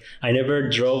traffic. Like I never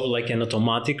drove like an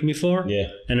automatic before. Yeah.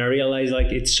 And I realized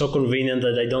like it's so convenient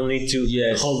that I don't need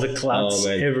to hold the clutch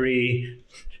every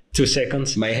 2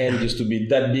 seconds. My hand used to be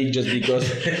that big just because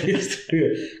I used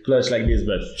to clutch like this,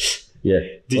 but yeah.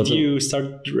 Did you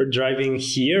start driving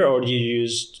here or did you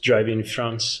use driving in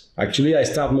France? Actually, I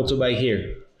start motorbike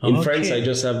here. In France, I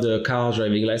just have the car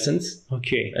driving license.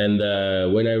 Okay. And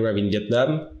when I arrive in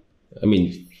Vietnam,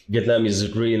 Vietnam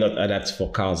is really not adapted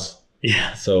for cars.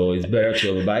 Yeah. So it's better to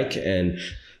have a bike. And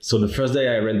so the first day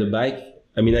I rent the bike,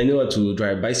 I know how to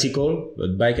drive a bicycle,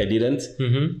 but bike I didn't.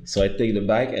 Mm-hmm. So I take the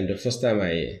bike, and the first time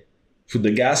I put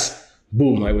the gas,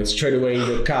 boom, I went straight away in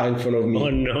the car in front of me. Oh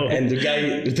no. And the guy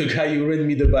who rented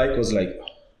me the bike was like,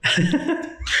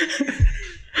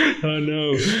 oh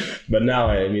no. But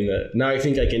now, now I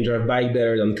think I can drive bike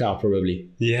better than car probably.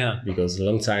 Yeah. Because a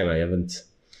long time I haven't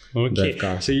drive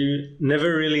car. So you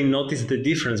never really noticed the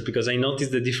difference, because I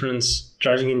noticed the difference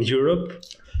driving in Europe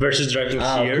versus driving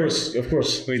here. Of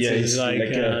course. Which is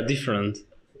different.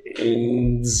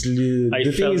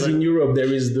 The thing is, in Europe,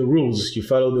 there is the rules. You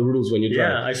follow the rules when you drive.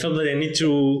 Yeah, I felt that I need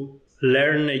to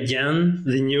learn again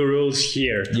the new rules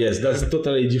here. Yes, that's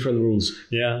totally different rules.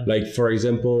 Yeah. Like, for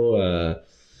example,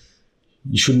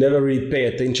 you should never really pay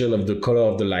attention of the color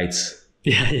of the lights.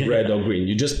 Yeah. Red or green.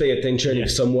 You just pay attention if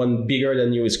someone bigger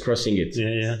than you is crossing it.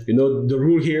 Yeah. The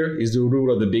rule here is the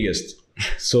rule of the biggest.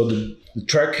 So the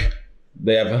truck,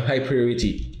 they have a high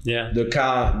priority. Yeah. The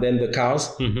car, then the cars,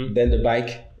 then the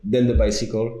bike, then the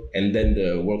bicycle, and then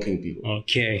the walking people.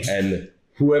 Okay. And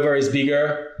whoever is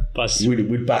bigger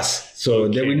will pass. So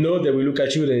they will know, they will look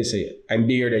at you and they say, I'm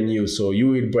bigger than you, so you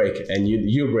will brake and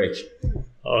you brake.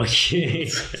 Okay.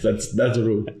 That's the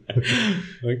rule.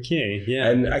 Okay, yeah.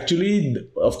 And actually,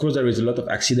 of course, there is a lot of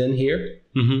accident here,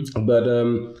 but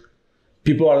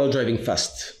people are not driving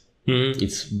fast.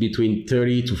 It's between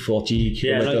 30 to 40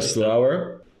 kilometers per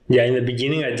hour. Yeah, in the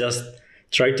beginning, I just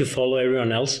tried to follow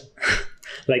everyone else.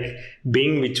 Like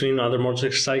being between other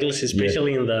motorcyclists,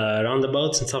 especially in the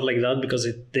roundabouts and stuff like that, because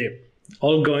they're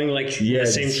all going like at the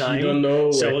same time. You don't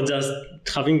know. So just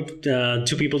having 2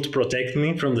 people to protect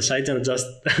me from the side and just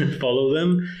follow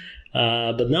them.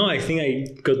 But now I think I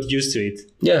got used to it.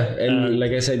 Yeah, and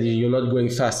like I said, you're not going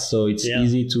fast, so it's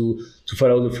easy to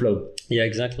follow the flow. Yeah,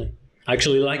 exactly. I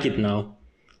actually like it now.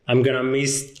 I'm gonna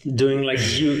miss doing like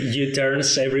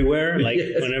U-turns everywhere, like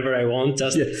whenever I want.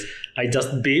 I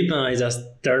just beep and I just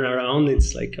turn around.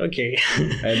 It's like, okay.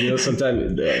 And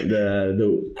sometimes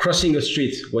the crossing a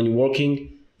street when you're walking,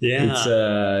 it's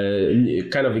a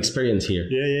kind of experience here.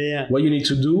 Yeah. What you need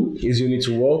to do is you need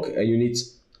to walk, and you need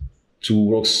to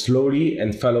walk slowly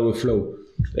and follow a flow.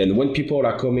 And when people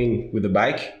are coming with a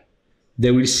bike,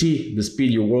 they will see the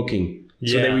speed you're walking.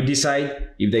 So they will decide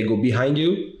if they go behind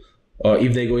you or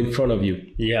if they go in front of you.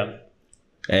 Yeah.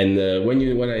 And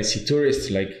when I see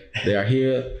tourists, like they are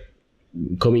here,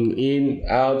 coming in,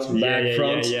 out, back,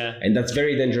 front, and that's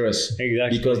very dangerous.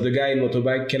 Exactly. Because the guy in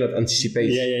motorbike cannot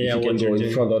anticipate if you can go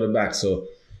in front or the back. So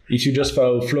if you just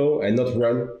follow flow and not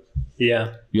run,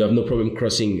 you have no problem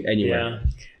crossing anywhere.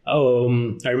 Yeah.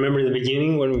 I remember in the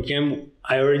beginning when we came,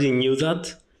 I already knew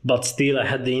that, but still I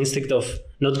had the instinct of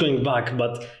not going back,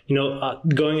 but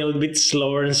going a little bit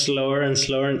slower and slower and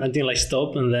slower until I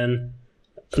stop and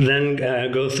then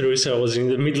go through. So I was in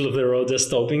the middle of the road just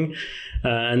stopping.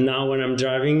 And now when I'm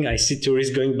driving, I see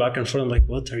tourists going back and forth. I'm like,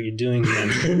 what are you doing, man?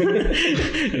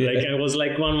 Like I was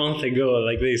like 1 month ago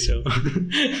like this. So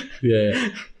yeah.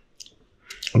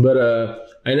 But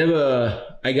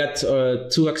I got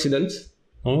 2 accidents.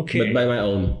 Okay. But by my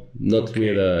own, not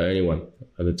with anyone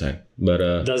at the time.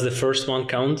 But does the first one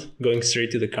count? Going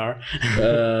straight to the car?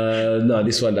 No,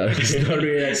 this one it's not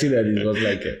really an accident. It was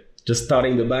like just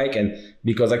starting the bike, and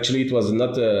because actually it was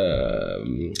not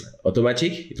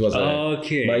automatic, it was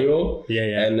manual.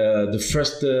 Yeah. And the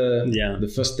first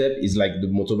step is like the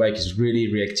motorbike is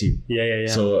really reactive. Yeah.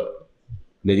 So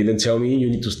they didn't tell me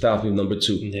you need to start with number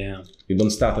 2. Yeah. You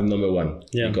don't start at number 1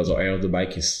 because the air of the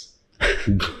bike is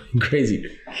crazy.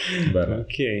 But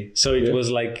okay, so it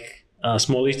was like a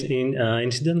small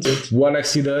incident. One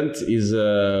accident is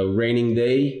a raining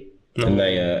day, and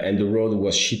the road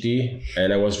was shitty,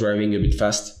 and I was driving a bit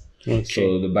fast. Okay.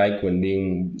 So the bike went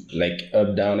being like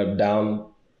up down,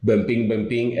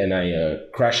 bumping, and I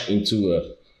crashed into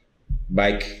a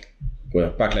bike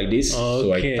well, pack like this.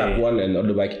 So I tap one and on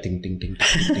the bike, ting, ting, ting,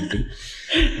 ting, ting, ting.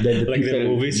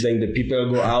 Then the people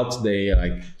go out. They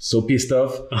like so pissed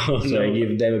off. So I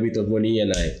give them a bit of money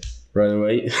and I run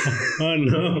away. Oh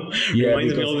no! Yeah,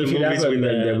 reminds me of all the movies with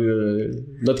they will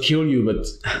not kill you, but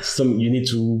you need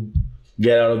to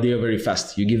get out of there very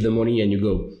fast. You give the money and you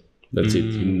go. That's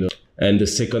it. And the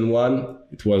second one,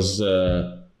 it was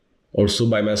also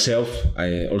by myself.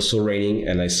 I also raining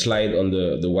and I slide on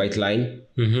the white line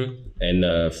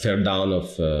and fell down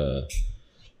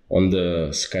on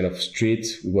the kind of street.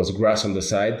 It was grass on the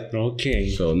side.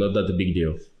 Okay. So not that a big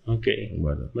deal. Okay,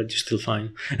 but you're still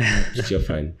fine. Still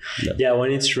fine. Yeah,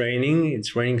 when it's raining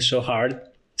so hard.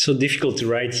 It's so difficult to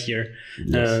ride here.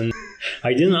 Yes. And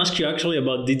I didn't ask you actually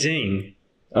about DJing.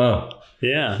 Oh.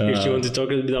 Yeah, if you want to talk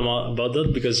a little bit about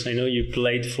that, because I know you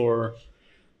played for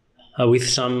with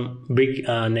some big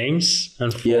names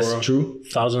and for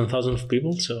thousands of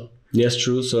people. So yes,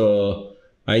 true. So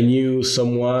I knew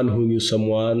someone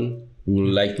who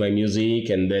liked my music,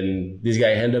 and then this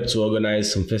guy ended up to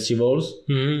organize some festivals.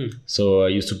 So I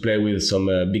used to play with some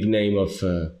big name of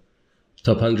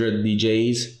top 100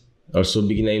 DJs, also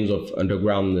big names of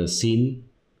underground scene,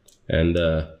 and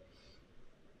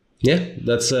yeah,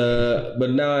 that's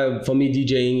but now for me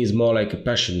DJing is more like a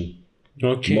passion,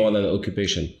 more than an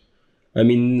occupation. I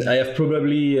mean, I have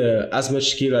probably as much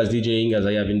skill as DJing as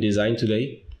I have in design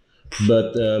today,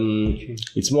 but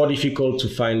it's more difficult to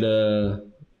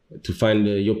find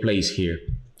your place here.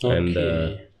 And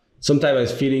sometimes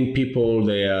I'm feeling people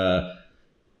they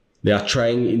are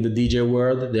trying in the DJ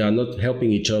world. They are not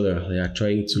helping each other. They are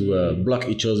trying to block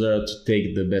each other to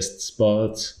take the best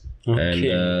spots.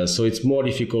 And so it's more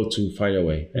difficult to find a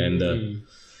way. And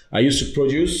I used to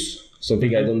produce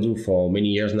something I don't do for many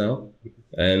years now.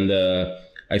 And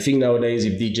I think nowadays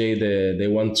if DJ they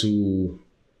want to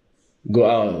go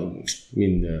out,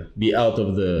 be out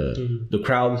of the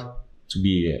crowd, to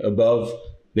be above,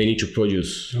 they need to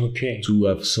produce to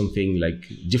have something like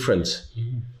different.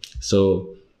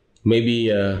 So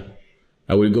maybe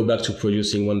I will go back to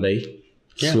producing one day,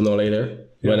 sooner or later,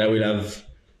 when I will have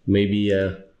maybe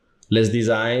less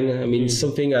design. I mean,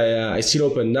 something I still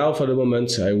open now. For the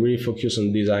moment, I really focus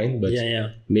on design, but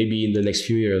maybe in the next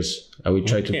few years, I will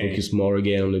try to focus more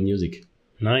again on the music.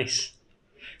 Nice.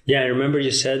 Yeah, I remember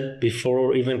you said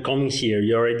before even coming here,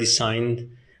 you already signed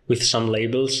with some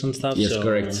labels and stuff. Yes,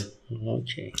 correct.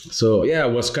 Okay. So yeah, I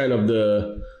was kind of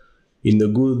in the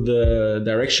good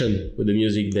direction with the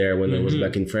music there when I was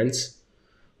back in France.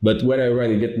 But when I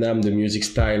ran in Vietnam, the music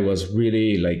style was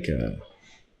really like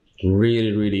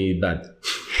really bad.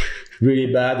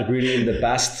 Really bad, really in the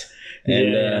past.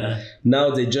 And now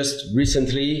they just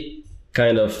recently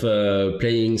kind of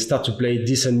start to play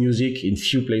decent music in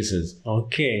few places.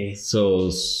 Okay. So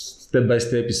step by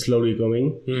step is slowly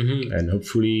coming, and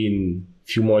hopefully in a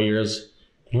few more years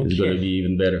it's going to be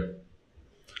even better.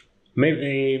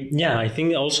 Maybe, I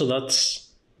think also that's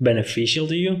beneficial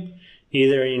to you,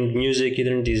 either in music,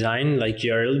 either in design. Like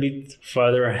you're a little bit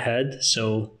further ahead,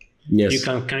 so you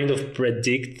can kind of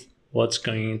predict what's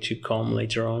going to come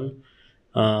later on.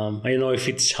 I don't know if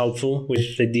it's helpful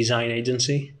with the design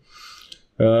agency.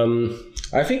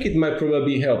 I think it might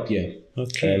probably help,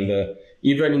 Okay. And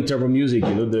even in terms of music,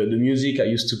 the music I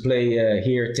used to play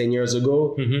here 10 years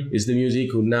ago is the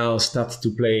music who now starts to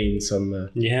play in some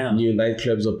new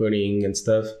nightclubs opening and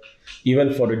stuff.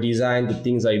 Even for the design, the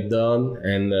things I've done,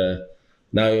 and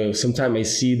now sometimes I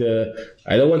see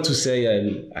I don't want to say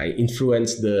I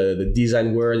influence the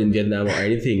design world in Vietnam or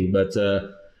anything, but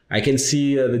I can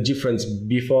see the difference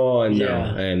before and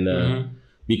now, and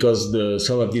because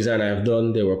some of design I have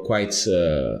done, they were quite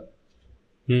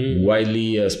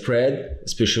widely spread,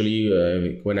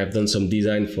 especially when I've done some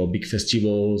design for big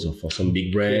festivals or for some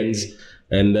big brands.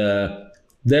 And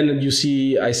then you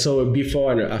see, I saw a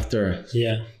before and after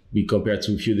be compared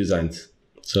to a few designs.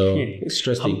 So it's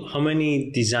interesting. How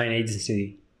many design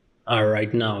agencies are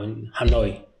right now in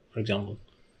Hanoi, for example?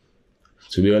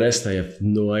 To be honest, I have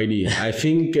no idea. I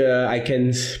think I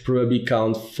can probably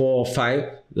count 4 or 5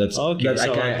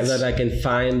 that I can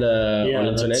find on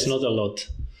internet. That's not a lot.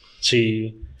 So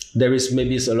there is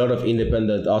maybe a lot of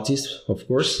independent artists, of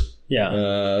course.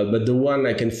 But the one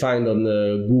I can find on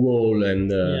Google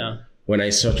and when I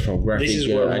search for graphic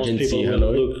agency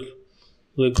Hanoi,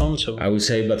 so I would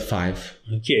say about 5.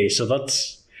 Okay, so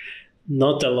that's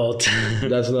not a lot.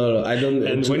 That's not a lot. I don't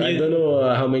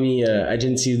know how many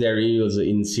agencies there is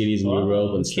in cities in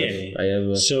Europe and stuff. I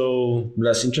have. So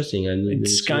that's interesting.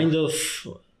 It's kind of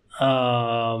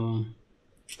I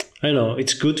don't know.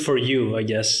 It's good for you, I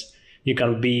guess. You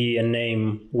can be a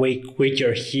name. Wait,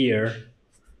 you're here.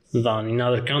 than in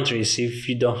other countries if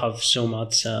you don't have so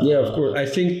much. Yeah, of course. I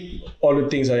think all the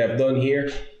things I have done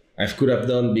here, I could have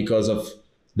done because of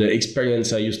the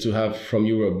experience I used to have from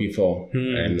Europe before,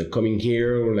 and coming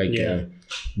here, like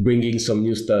bringing some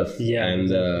new stuff. Yeah,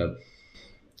 and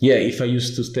if I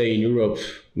used to stay in Europe,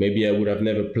 maybe I would have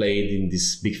never played in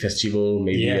this big festival.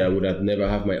 Maybe I would have never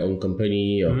have my own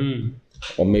company,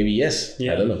 or maybe yes.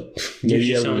 I don't know. Give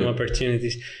you some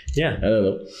opportunities. Yeah, I don't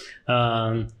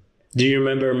know. Do you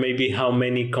remember maybe how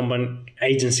many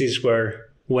agencies were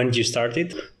when you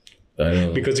started? I don't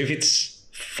know. Because if it's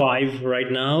 5 right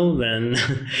now, then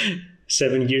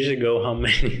 7 years ago, how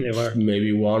many there were?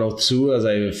 Maybe 1 or 2, as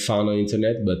I found on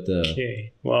internet. But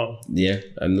okay, wow. Yeah,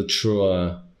 I'm not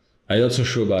sure. I'm not so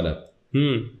sure about that.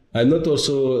 I'm not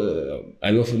also.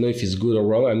 I don't know if it's good or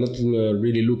wrong. I'm not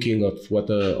really looking at what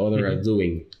others are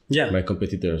doing. Yeah, my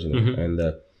competitors, and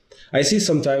I see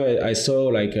sometimes I saw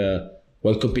like.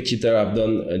 One competitor have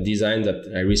done a design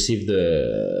that I received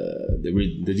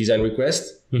the design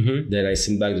request. Then I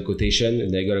sent back the quotation,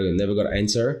 and they never got an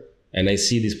answer. And I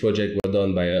see this project was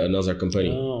done by another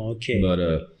company. Oh, okay. But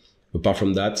apart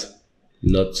from that,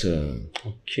 not.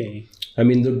 Okay. I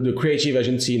mean, the creative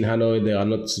agency in Hanoi, they are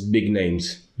not big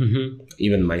names.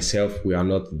 Even myself, we are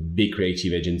not big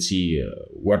creative agency,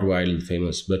 worldwide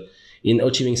famous. But in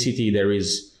Ho Chi Minh City, there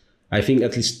is, I think,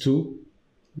 at least 2.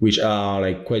 Which are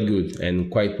like quite good and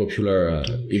quite popular,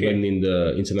 even in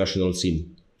the international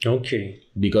scene. Okay.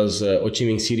 Because Ho Chi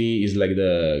Minh City is like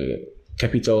the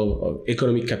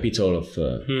economic capital of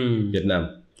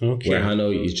Vietnam. Okay. Where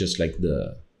Hanoi is just like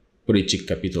the politic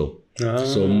capital.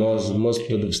 So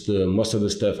most of the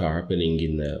stuff are happening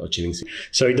in Ho Chi Minh City.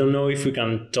 So I don't know if we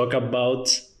can talk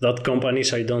about that company.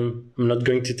 So I'm not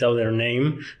going to tell their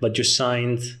name, but you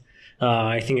signed.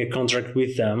 I think a contract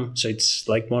with them, so it's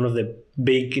like one of the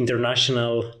big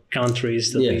international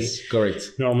countries that we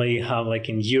correct. normally have, like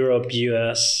in Europe,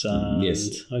 US.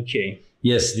 Yes. Okay.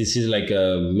 Yes, this is like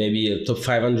maybe a top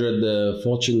 500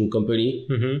 Fortune company,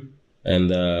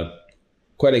 and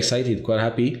quite excited, quite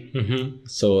happy.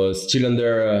 So still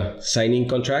under signing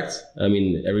contract. I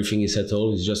mean, everything is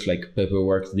settled. It's just like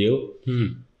paperwork deal.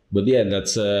 But yeah,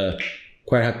 that's.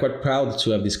 Quite proud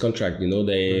to have this contract.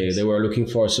 They were looking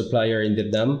for a supplier in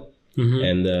Vietnam,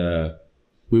 and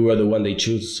we were the one they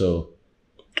choose. So,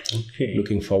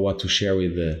 looking forward to share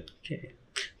with the. Okay,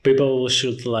 people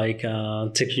should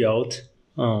check you out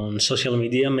on social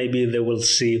media. Maybe they will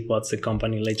see what's the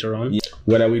company later on. Yeah.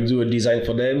 When I will do a design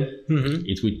for them,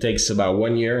 it will take about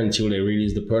 1 year until they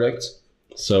release the product.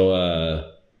 So.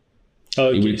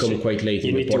 It will come quite late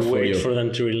in the portfolio. You need to wait for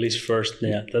them to release first.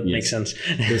 Yeah, that makes sense.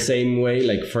 The same way,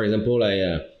 like for example,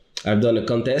 I've done a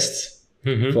contest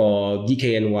for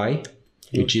DKNY,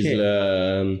 which is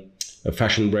a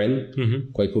fashion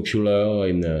brand, quite popular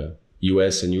in the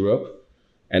US and Europe.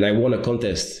 And I won a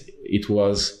contest. It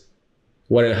was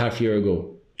 1.5 years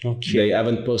ago. Okay. They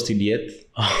haven't posted yet,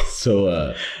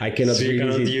 so I cannot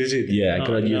use it. Yeah, I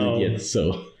cannot use it yet.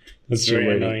 So. That's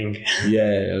very annoying.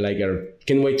 Yeah, like I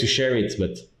can't wait to share it,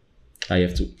 but I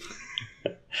have to.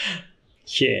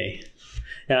 Okay.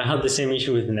 Yeah, I had the same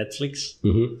issue with Netflix.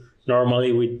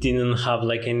 Normally, we didn't have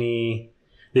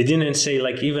they didn't say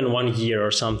even 1 year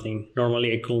or something.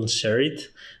 Normally, I couldn't share it.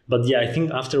 But yeah, I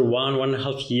think after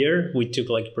 1.5 years, we took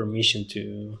permission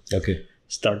to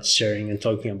start sharing and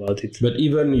talking about it. But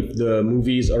even if the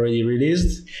movie is already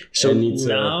released, so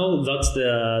now that's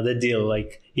the deal.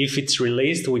 If it's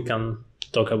released, we can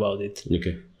talk about it.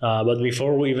 Okay. But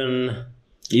before we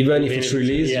even if it's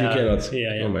released, you cannot.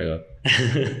 Yeah. Oh my god.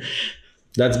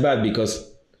 That's bad because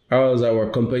our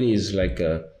company is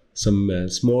some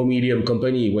small medium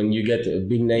company. When you get a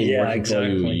big name working for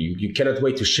you, you cannot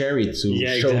wait to share it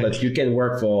to show that you can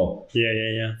work for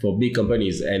for big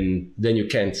companies, and then you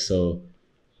can't. So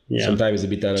sometimes it's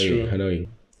a bit annoying.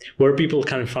 Where people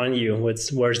can find you?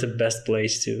 Where's the best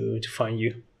place to find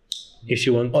you? If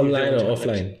you want online or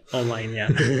offline? Online, yeah.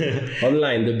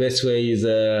 Online, the best way is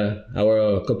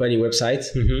our company website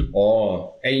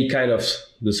or any kind of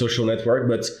the social network.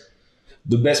 But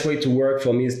the best way to work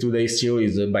for me today still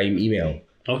is by email.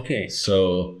 Okay.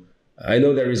 So I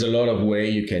know there is a lot of way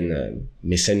you can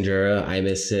Messenger,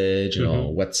 iMessage,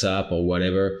 or WhatsApp or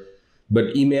whatever.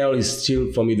 But email is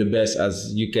still for me the best,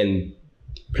 as you can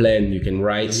plan, you can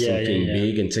write something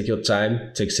big and take your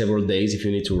time, take several days if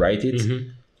you need to write it.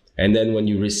 And then when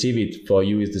you receive it, for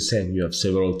you it's the same. You have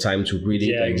several time to read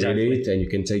it read it, and you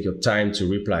can take your time to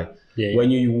reply. When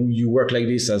you work like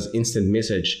this as instant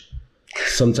message,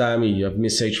 sometimes you have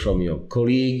message from your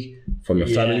colleague, from your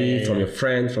family, from your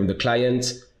friend, from the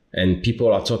client, and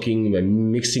people are talking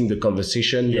and mixing the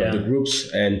conversation of the groups,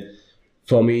 and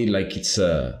for me, like it's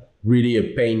really a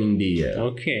pain in the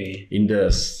in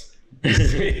the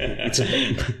it's a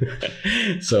pain.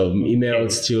 So email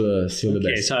is still the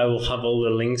best. So I will have all the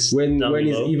links when down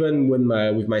below. Even when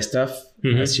with my staff,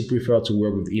 I still prefer to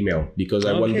work with email because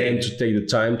I want them to take the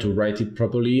time to write it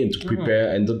properly and to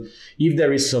prepare. And if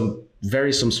there is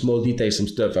some small details, some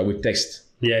stuff, I would text.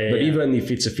 But even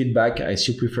if it's a feedback, I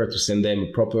still prefer to send them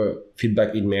a proper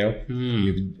feedback email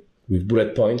with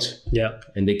bullet points.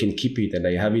 And they can keep it and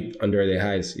I have it under their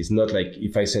eyes. It's not like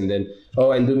if I send them,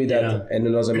 oh, and do me that, and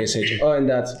another message, oh, and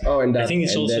that, oh, and that. I think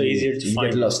it's also easier to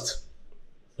find. Get lost.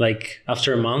 Like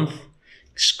after a month,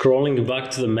 scrolling back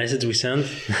to the message we sent,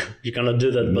 you cannot do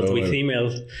that. But with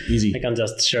email, easy. I can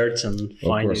just search and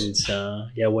find it. It's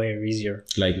way easier.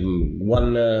 Like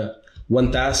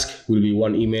one task will be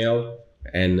one email,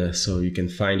 and so you can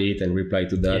find it and reply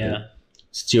to that.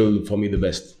 Still, for me, the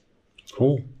best.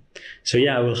 Cool. So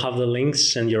I will have the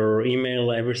links and your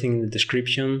email, everything in the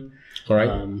description. All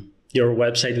right. Your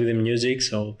website with the music,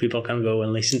 so people can go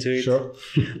and listen to it. Sure.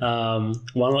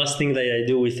 One last thing that I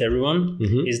do with everyone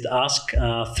is to ask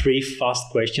 3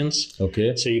 fast questions.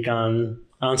 Okay. So you can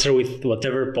answer with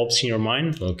whatever pops in your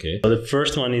mind. Okay. So the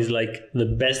first one is like the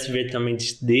best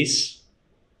Vietnamese dish,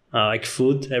 like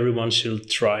food everyone should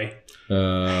try.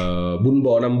 Bún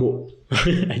bò Nam Bộ.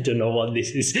 I don't know what this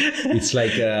is. It's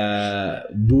like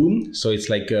bún, so it's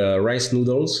like rice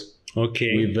noodles.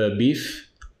 Okay. With beef.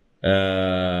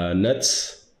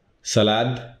 Nuts,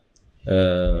 salad,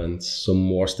 and some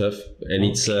more stuff, and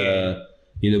it's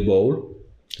in a bowl.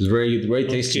 It's very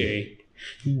tasty. Okay.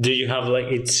 Do you have like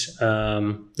it's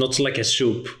not like a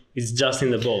soup? It's just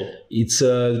in the bowl. It's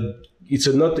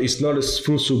not a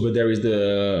full soup, but there is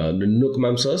the nuoc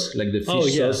mam sauce, like the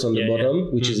fish sauce on the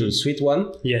bottom, which is a sweet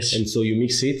one. Yes. And so you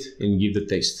mix it and give the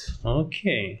taste.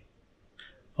 Okay.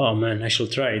 Oh man, I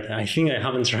should try it. I think I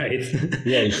haven't tried it.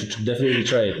 Yeah, you should definitely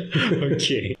try it.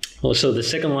 Okay. Also, the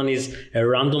second one is a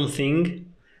random thing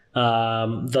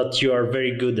that you are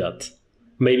very good at.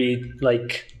 Maybe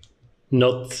like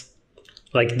not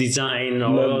like design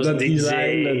or not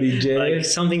DJ. Like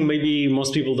something maybe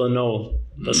most people don't know.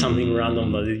 But something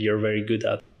random that you're very good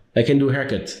at. I can do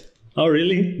haircut. Oh,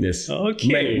 really? Yes.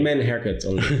 Okay. Men haircut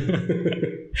only.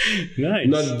 Nice.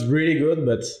 Not really good,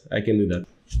 but I can do that.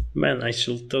 Man, I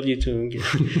should tell you to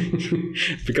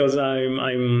because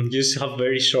I'm used to have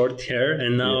very short hair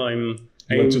and now I'm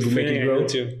want to make it grow?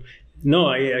 No,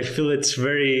 I feel it's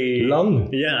very long.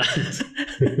 Yeah.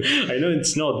 I know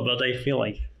it's not, but I feel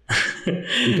like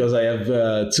because I have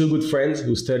 2 good friends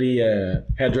who study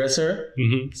hairdresser.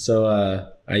 So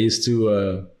I used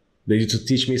to they used to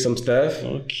teach me some stuff.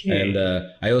 Okay. And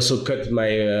I also cut my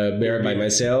hair by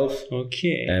myself.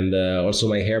 Okay. And also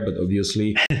my hair, but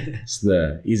obviously it's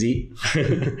easy.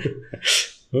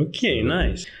 Okay,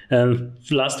 nice. And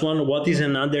last one, what is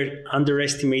another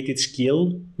underestimated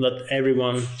skill that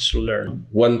everyone should learn?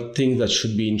 One thing that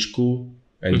should be in school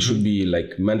and should be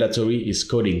like mandatory is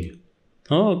coding.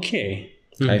 Oh, okay.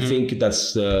 I think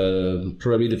that's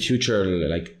probably the future.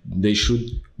 Like they should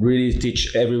really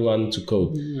teach everyone to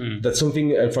code. That's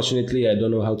something, unfortunately, I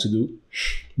don't know how to do.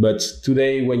 But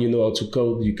today, when you know how to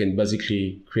code, you can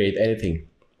basically create anything.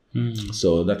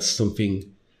 So that's something.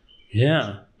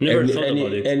 Yeah, never thought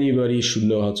about it. Anybody should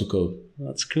know how to code.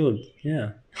 That's good.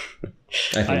 Yeah.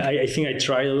 I think I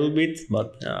tried a little bit,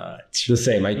 but it's the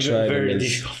same. I tried. Very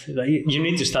difficult. You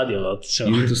need to study a lot. So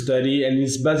you need to study, and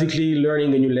it's basically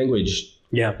learning a new language.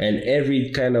 Yeah. And every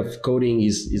kind of coding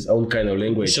is its own kind of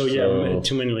language. So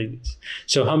too many languages.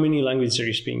 So how many languages are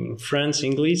you speaking? French,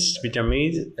 English,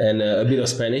 Vietnamese? And a bit of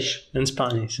Spanish. And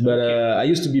Spanish. But I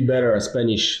used to be better at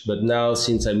Spanish, but now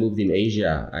since I moved in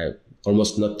Asia, I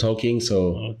almost not talking.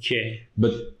 So. Okay.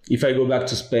 But if I go back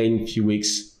to Spain in a few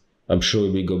weeks, I'm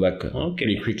sure we go back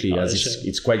pretty quickly as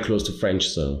it's quite close to French.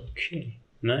 So. Okay.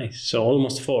 Nice. So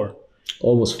almost 4.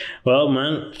 Almost. Well,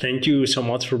 man, thank you so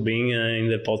much for being in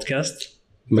the podcast.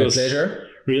 My pleasure.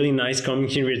 Really nice coming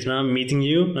here in Vietnam, meeting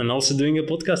you, and also doing a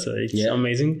podcast. It's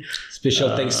amazing.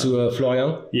 Special thanks to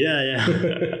Florian. Yeah.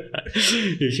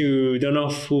 If you don't know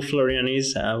who Florian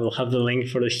is, I will have the link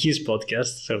for his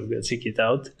podcast, so go check it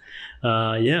out.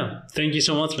 Thank you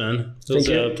so much, man. It was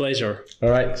a pleasure. All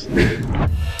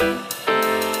right.